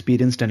to be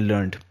experienced and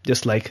learned,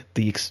 just like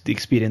the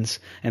experience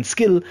and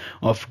skill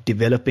of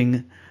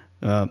developing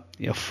a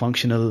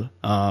functional,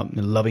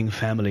 loving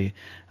family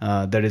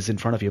that is in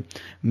front of you.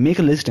 Make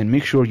a list and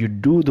make sure you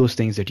do those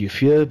things that you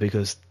fear,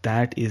 because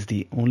that is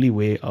the only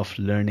way of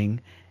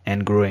learning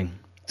and growing.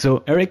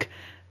 So Eric,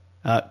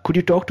 could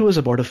you talk to us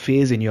about a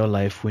phase in your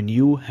life when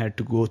you had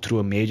to go through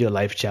a major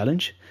life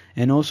challenge,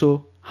 and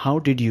also how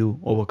did you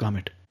overcome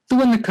it? The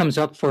one that comes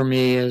up for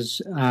me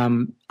is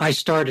I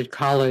started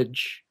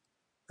college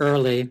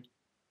early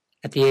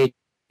at the age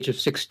of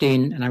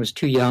 16, and I was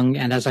too young.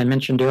 And as I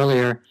mentioned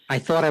earlier, I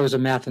thought I was a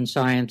math and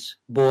science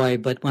boy,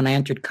 but when I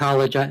entered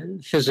college,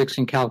 physics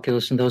and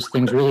calculus and those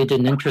things really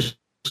didn't interest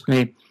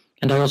me.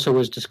 And I also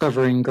was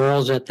discovering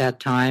girls at that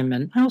time,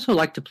 and I also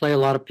liked to play a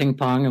lot of ping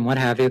pong and what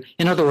have you.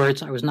 In other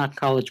words, I was not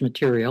college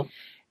material.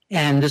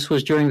 And this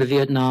was during the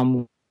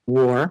Vietnam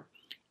War.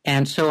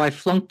 And so I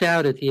flunked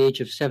out at the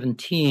age of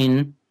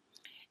 17.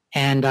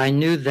 And I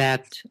knew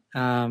that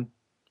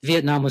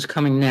Vietnam was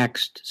coming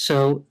next.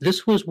 So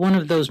this was one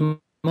of those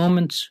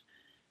moments,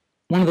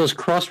 one of those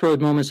crossroad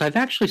moments. I've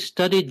actually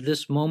studied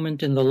this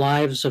moment in the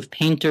lives of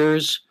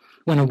painters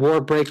when a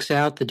war breaks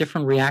out, the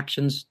different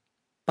reactions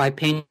by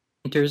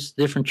painters, the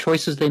different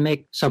choices they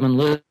make. Some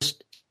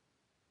enlist,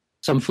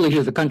 some flee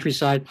to the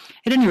countryside.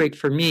 At any rate,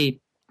 for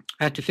me,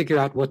 I had to figure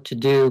out what to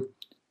do.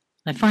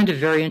 I find it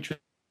very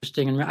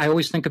interesting, and I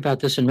always think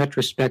about this in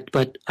retrospect,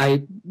 but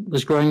I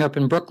was growing up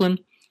in Brooklyn,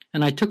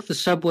 and I took the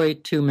subway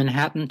to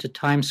Manhattan, to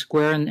Times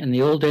Square in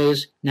the old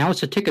days. Now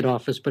it's a ticket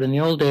office, but in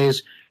the old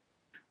days,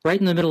 right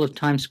in the middle of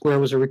Times Square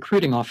was a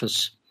recruiting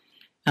office.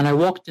 And I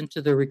walked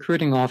into the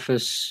recruiting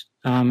office,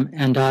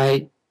 and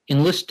I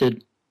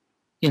enlisted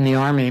in the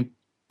Army.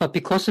 But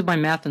because of my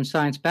math and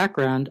science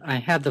background, I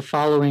had the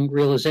following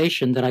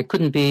realization that I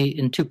couldn't be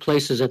in two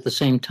places at the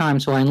same time.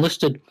 So I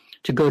enlisted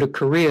to go to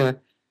Korea,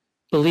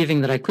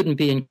 believing that I couldn't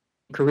be in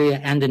Korea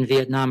and in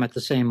Vietnam at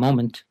the same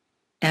moment.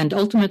 And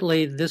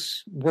ultimately,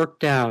 this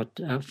worked out.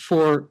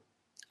 For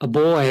a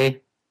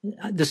boy,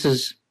 this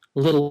is a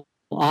little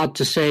odd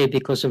to say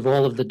because of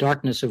all of the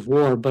darkness of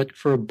war, but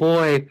for a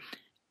boy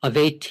of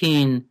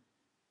 18,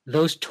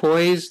 those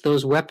toys,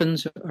 those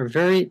weapons are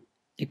very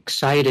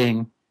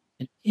exciting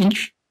and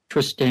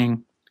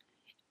interesting.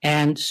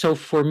 And so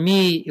for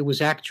me, it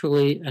was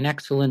actually an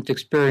excellent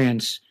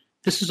experience.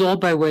 This is all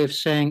by way of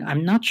saying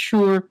I'm not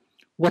sure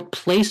what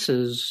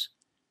places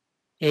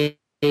a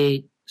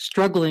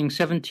struggling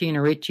 17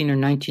 or 18 or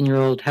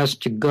 19-year-old has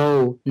to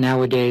go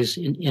nowadays.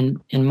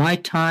 In my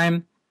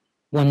time,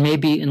 one may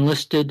be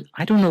enlisted.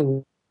 I don't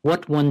know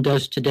what one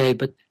does today,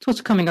 but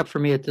what's coming up for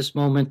me at this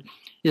moment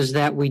is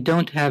that we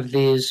don't have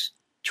these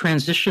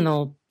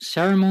transitional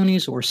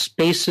ceremonies or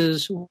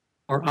spaces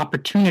or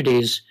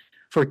opportunities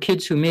for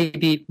kids who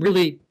maybe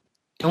really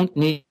don't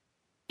need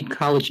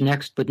college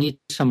next, but need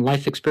some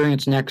life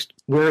experience next,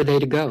 where are they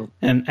to go?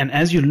 And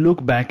as you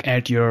look back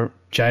at your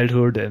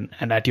childhood and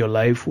at your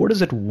life, what is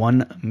that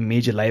one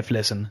major life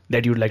lesson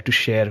that you'd like to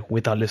share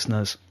with our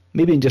listeners?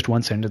 Maybe in just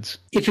one sentence.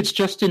 If it's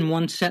just in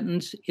one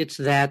sentence, it's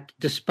that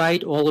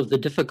despite all of the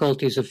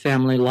difficulties of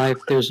family life,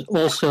 there's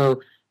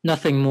also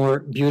nothing more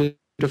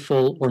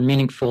beautiful or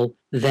meaningful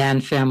than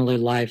family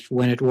life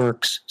when it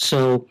works.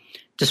 So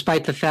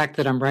despite the fact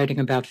that I'm writing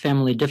about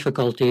family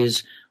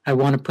difficulties, I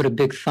want to put a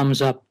big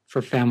thumbs up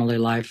for family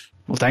life.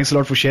 Well, thanks a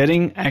lot for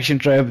sharing. Action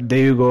Tribe, there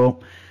you go.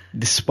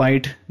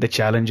 Despite the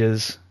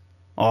challenges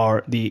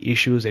or the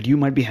issues that you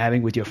might be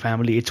having with your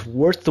family, it's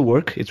worth the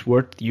work. It's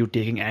worth you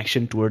taking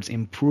action towards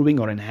improving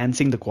or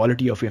enhancing the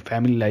quality of your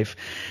family life,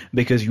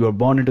 because you are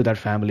born into that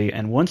family.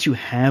 And once you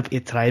have a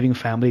thriving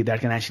family,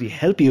 that can actually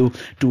help you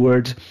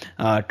towards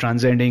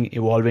transcending,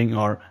 evolving,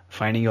 or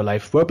finding your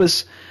life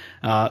purpose.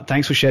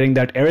 Thanks for sharing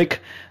that, Eric.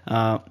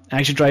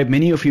 Action Tribe,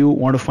 many of you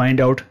want to find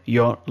out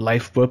your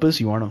life purpose.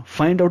 You want to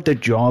find out the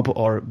job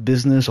or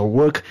business or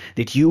work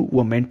that you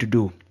were meant to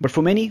do. But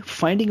for many,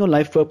 finding your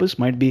life purpose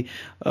might be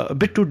a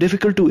bit too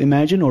difficult to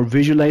imagine or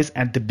visualize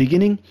at the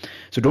beginning.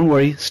 So don't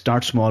worry,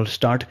 start small,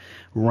 start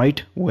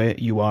right where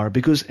you are,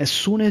 because as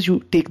soon as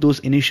you take those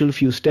initial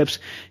few steps,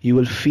 you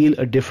will feel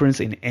a difference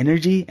in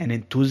energy and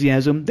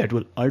enthusiasm that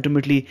will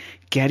ultimately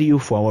carry you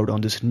forward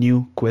on this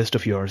new quest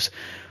of yours.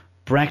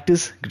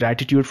 Practice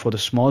gratitude for the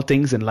small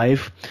things in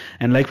life.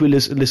 And like we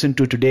listened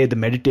to today, the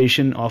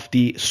meditation of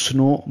the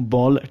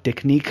snowball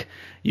technique,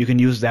 you can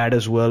use that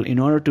as well in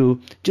order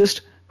to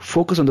just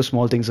focus on the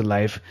small things in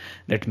life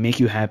that make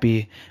you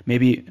happy.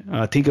 Maybe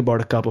think about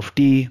a cup of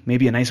tea,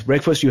 maybe a nice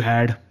breakfast you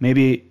had,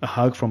 maybe a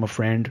hug from a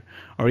friend,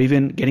 or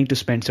even getting to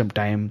spend some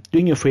time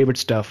doing your favorite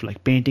stuff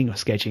like painting or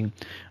sketching,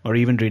 or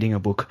even reading a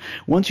book.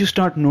 Once you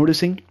start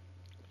noticing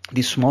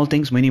these small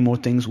things, many more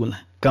things will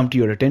come to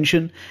your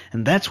attention,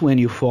 and that's when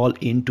you fall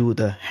into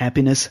the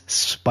happiness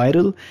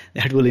spiral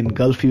that will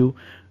engulf you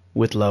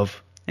with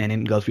love and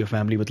engulf your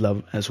family with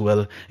love as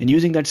well. And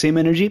using that same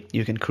energy,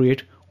 you can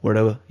create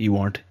whatever you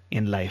want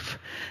in life.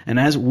 And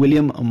as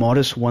William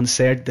Morris once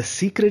said, the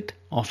secret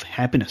of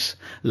happiness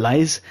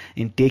lies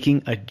in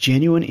taking a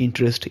genuine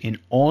interest in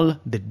all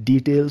the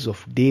details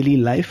of daily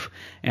life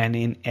and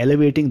in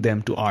elevating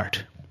them to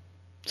art.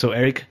 So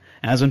Eric,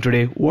 as on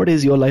today, what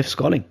is your life's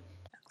calling?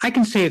 I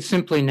can say it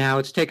simply now.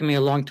 It's taken me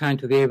a long time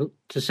to be able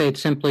to say it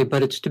simply,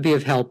 but it's to be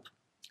of help.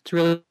 It's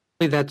really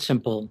that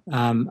simple.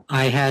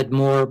 I had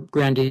more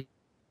grandiose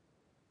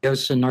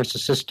and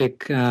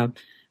narcissistic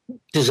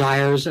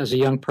desires as a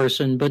young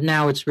person, but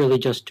now it's really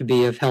just to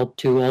be of help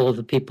to all of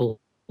the people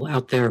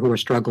out there who are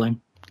struggling.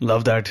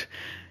 Love that.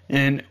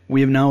 And we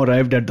have now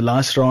arrived at the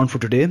last round for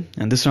today,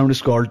 and this round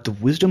is called the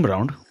Wisdom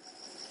Round,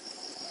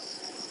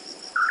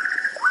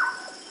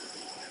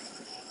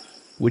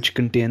 which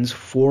contains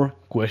 4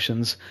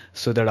 questions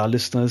so that our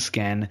listeners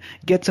can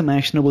get some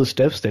actionable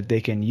steps that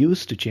they can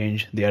use to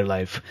change their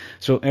life.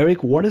 So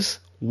Eric, what is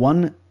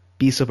one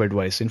piece of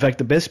advice, in fact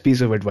the best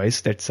piece of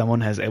advice that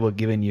someone has ever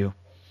given you?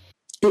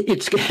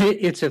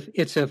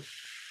 It's a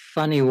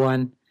funny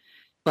one,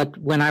 but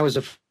when I was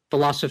a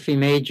philosophy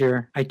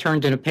major, I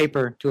turned in a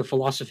paper to a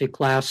philosophy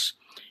class,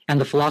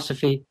 and the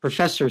philosophy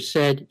professor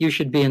said, "You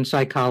should be in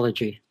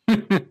psychology."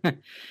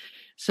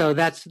 So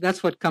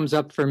that's what comes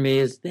up for me,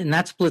 is in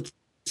that split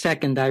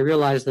second, I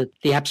realized that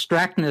the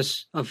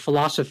abstractness of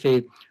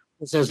philosophy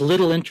was as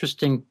little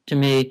interesting to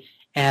me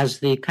as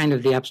the kind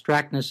of the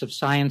abstractness of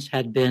science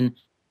had been,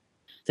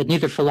 that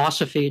neither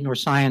philosophy nor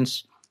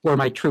science were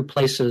my true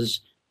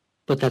places,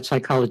 but that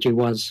psychology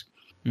was.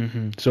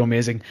 Mm-hmm. So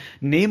amazing.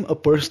 Name a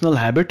personal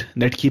habit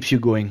that keeps you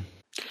going.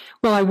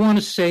 Well, I want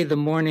to say the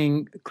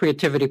morning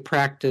creativity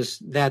practice,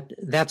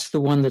 that's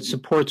the one that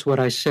supports what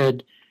I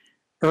said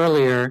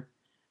earlier,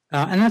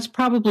 and that's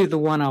probably the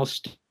one I'll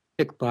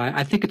stick by.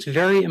 I think it's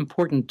very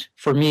important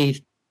for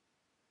me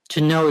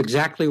to know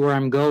exactly where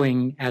I'm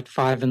going at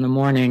 5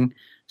 a.m.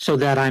 so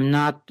that I'm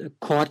not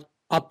caught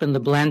up in the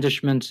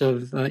blandishments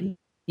of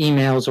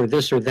emails or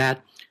this or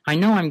that. I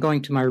know I'm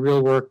going to my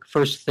real work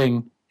first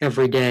thing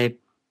every day.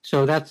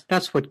 So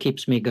that's what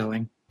keeps me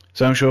going.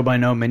 So I'm sure by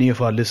now many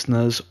of our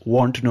listeners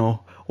want to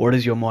know, what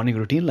is your morning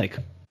routine like?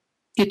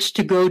 It's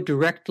to go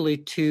directly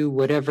to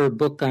whatever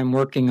book I'm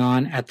working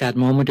on at that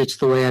moment. It's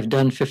the way I've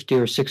done 50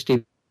 or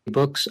 60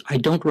 books. I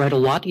don't write a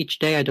lot each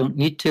day. I don't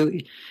need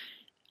to.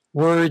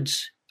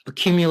 Words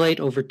accumulate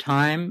over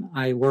time.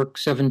 I work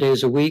 7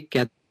 days a week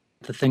at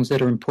the things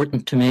that are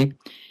important to me.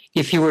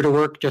 If you were to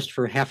work just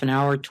for half an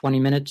hour, 20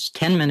 minutes,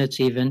 10 minutes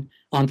even,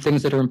 on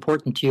things that are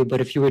important to you,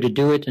 but if you were to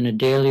do it in a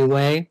daily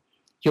way,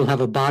 you'll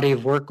have a body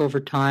of work over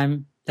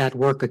time. That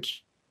work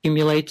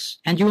accumulates,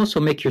 and you also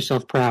make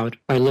yourself proud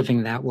by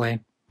living that way.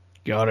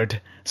 Got it.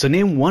 So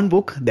name one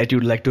book that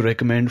you'd like to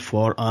recommend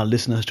for our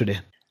listeners today.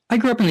 I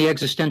grew up in the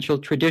existential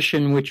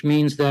tradition, which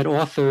means that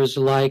authors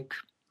like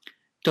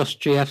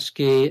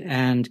Dostoevsky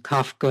and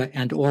Kafka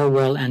and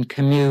Orwell and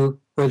Camus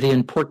were the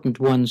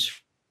important ones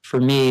for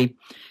me.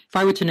 If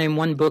I were to name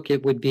one book,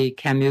 it would be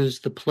Camus'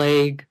 The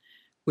Plague,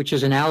 which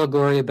is an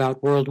allegory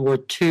about World War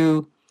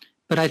II,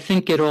 but I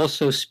think it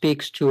also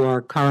speaks to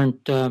our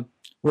current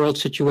world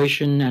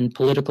situation and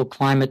political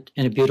climate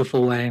in a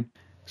beautiful way.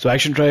 So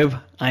Action Tribe,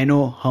 I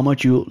know how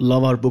much you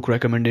love our book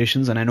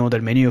recommendations, and I know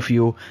that many of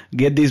you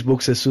get these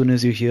books as soon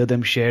as you hear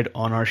them shared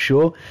on our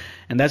show.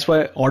 And that's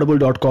why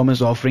Audible.com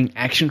is offering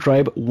Action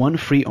Tribe one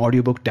free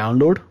audiobook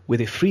download with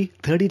a free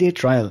 30-day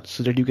trial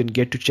so that you can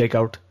get to check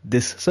out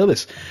this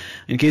service.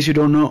 In case you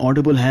don't know,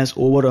 Audible has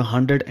over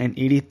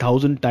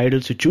 180,000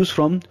 titles to choose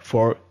from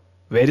for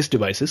various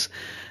devices,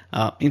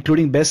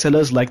 including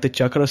bestsellers like The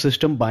Chakra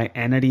System by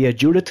Anadia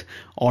Judith,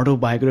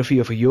 Autobiography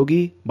of a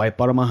Yogi by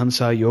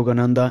Paramahansa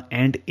Yogananda,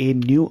 and A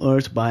New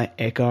Earth by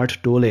Eckhart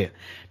Tolle.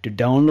 To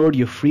download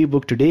your free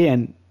book today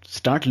and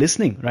start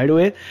listening right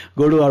away,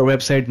 go to our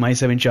website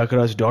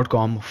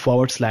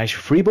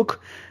my7chakras.com/free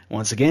book.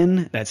 Once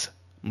again, that's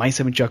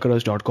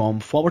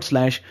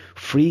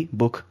my7chakras.com/free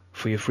book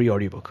for your free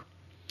audiobook.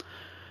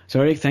 So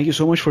Eric, thank you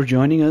so much for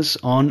joining us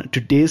on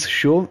today's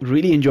show.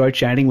 Really enjoyed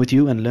chatting with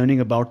you and learning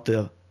about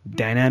the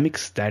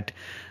dynamics that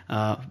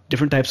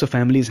different types of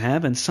families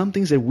have and some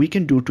things that we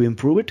can do to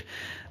improve it.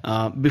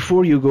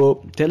 Before you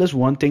go, tell us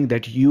one thing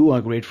that you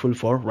are grateful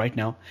for right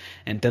now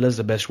and tell us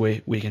the best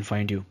way we can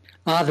find you.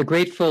 The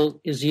grateful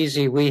is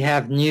easy. We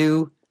have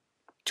new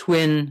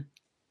twin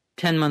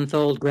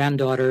 10-month-old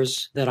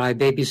granddaughters that I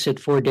babysit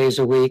 4 days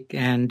a week,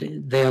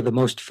 and they are the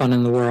most fun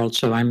in the world,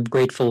 so I'm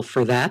grateful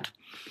for that.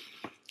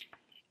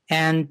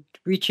 And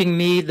reaching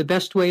me, the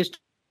best way is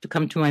to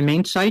come to my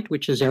main site,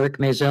 which is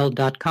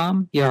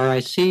ericmaisel.com,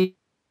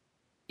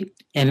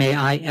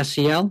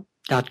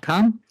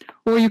 ericmaisel.com,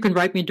 or you can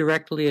write me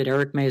directly at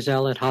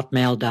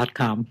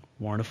ericmaisel@hotmail.com.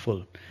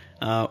 Wonderful.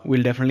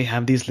 We'll definitely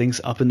have these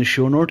links up in the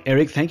show note.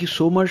 Eric, thank you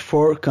so much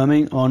for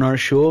coming on our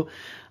show,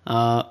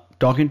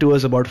 talking to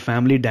us about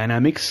family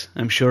dynamics.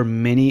 I'm sure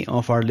many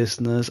of our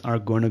listeners are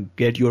going to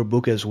get your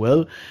book as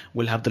well.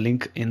 We'll have the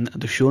link in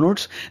the show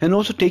notes, and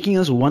also taking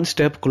us one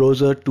step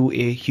closer to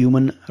a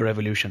human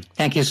revolution.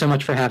 Thank you so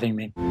much for having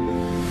me.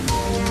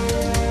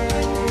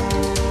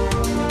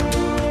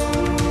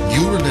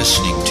 You are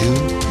listening to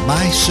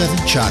My Seven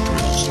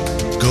Chakras.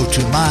 Go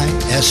to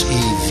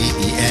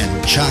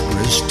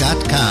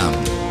mysevenchakras.com.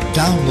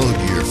 Download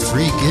your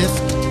free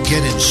gift,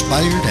 get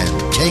inspired, and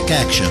take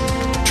action.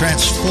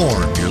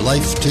 Transform your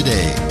life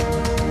today.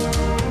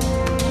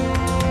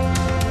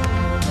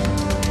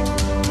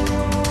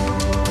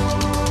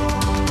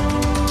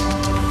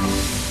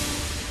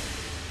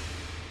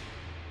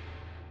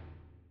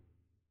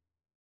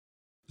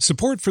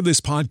 Support for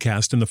this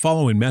podcast and the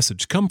following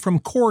message come from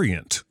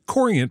Corient.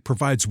 Corient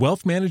provides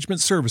wealth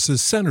management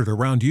services centered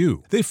around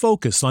you. They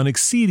focus on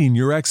exceeding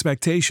your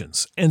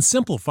expectations and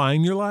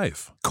simplifying your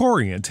life.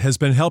 Corient has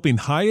been helping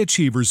high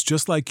achievers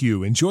just like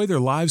you enjoy their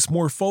lives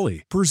more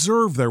fully,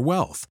 preserve their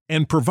wealth,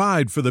 and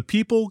provide for the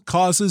people,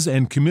 causes,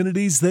 and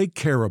communities they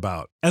care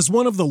about. As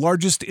one of the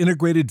largest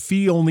integrated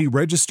fee-only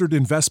registered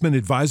investment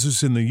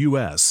advisors in the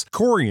U.S.,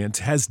 Corient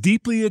has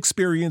deeply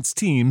experienced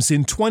teams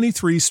in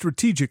 23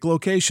 strategic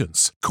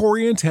locations.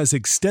 Corient has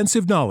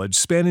extensive knowledge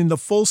spanning the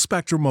full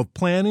spectrum of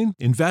planning,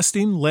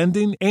 investing,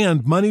 lending,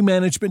 and money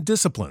management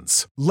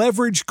disciplines.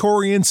 Leverage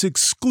Corient's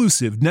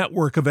exclusive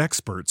network of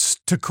experts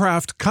to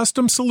craft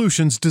custom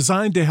solutions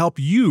designed to help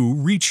you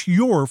reach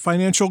your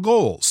financial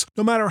goals,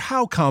 no matter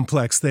how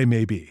complex they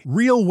may be.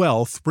 Real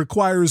wealth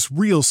requires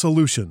real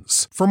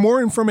solutions. For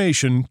more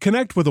information,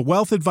 connect with a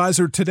wealth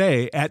advisor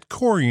today at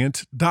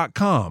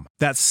Corient.com.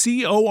 That's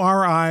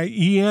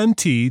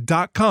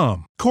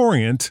Corient.com.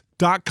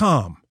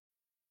 Corient.com.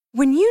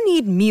 When you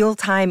need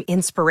mealtime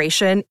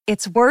inspiration,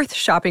 it's worth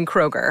shopping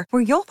Kroger,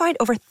 where you'll find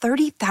over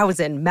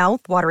 30,000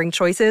 mouth-watering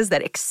choices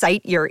that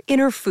excite your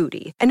inner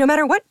foodie. And no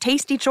matter what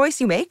tasty choice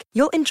you make,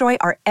 you'll enjoy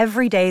our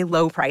everyday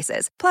low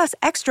prices, plus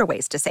extra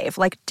ways to save,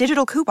 like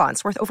digital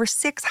coupons worth over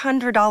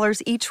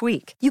 $600 each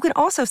week. You can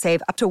also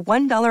save up to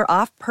 $1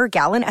 off per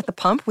gallon at the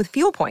pump with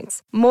fuel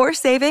points. More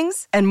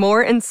savings and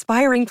more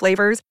inspiring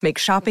flavors make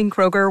shopping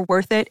Kroger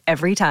worth it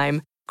every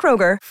time.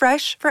 Kroger,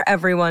 fresh for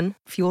everyone.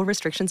 Fuel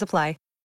restrictions apply.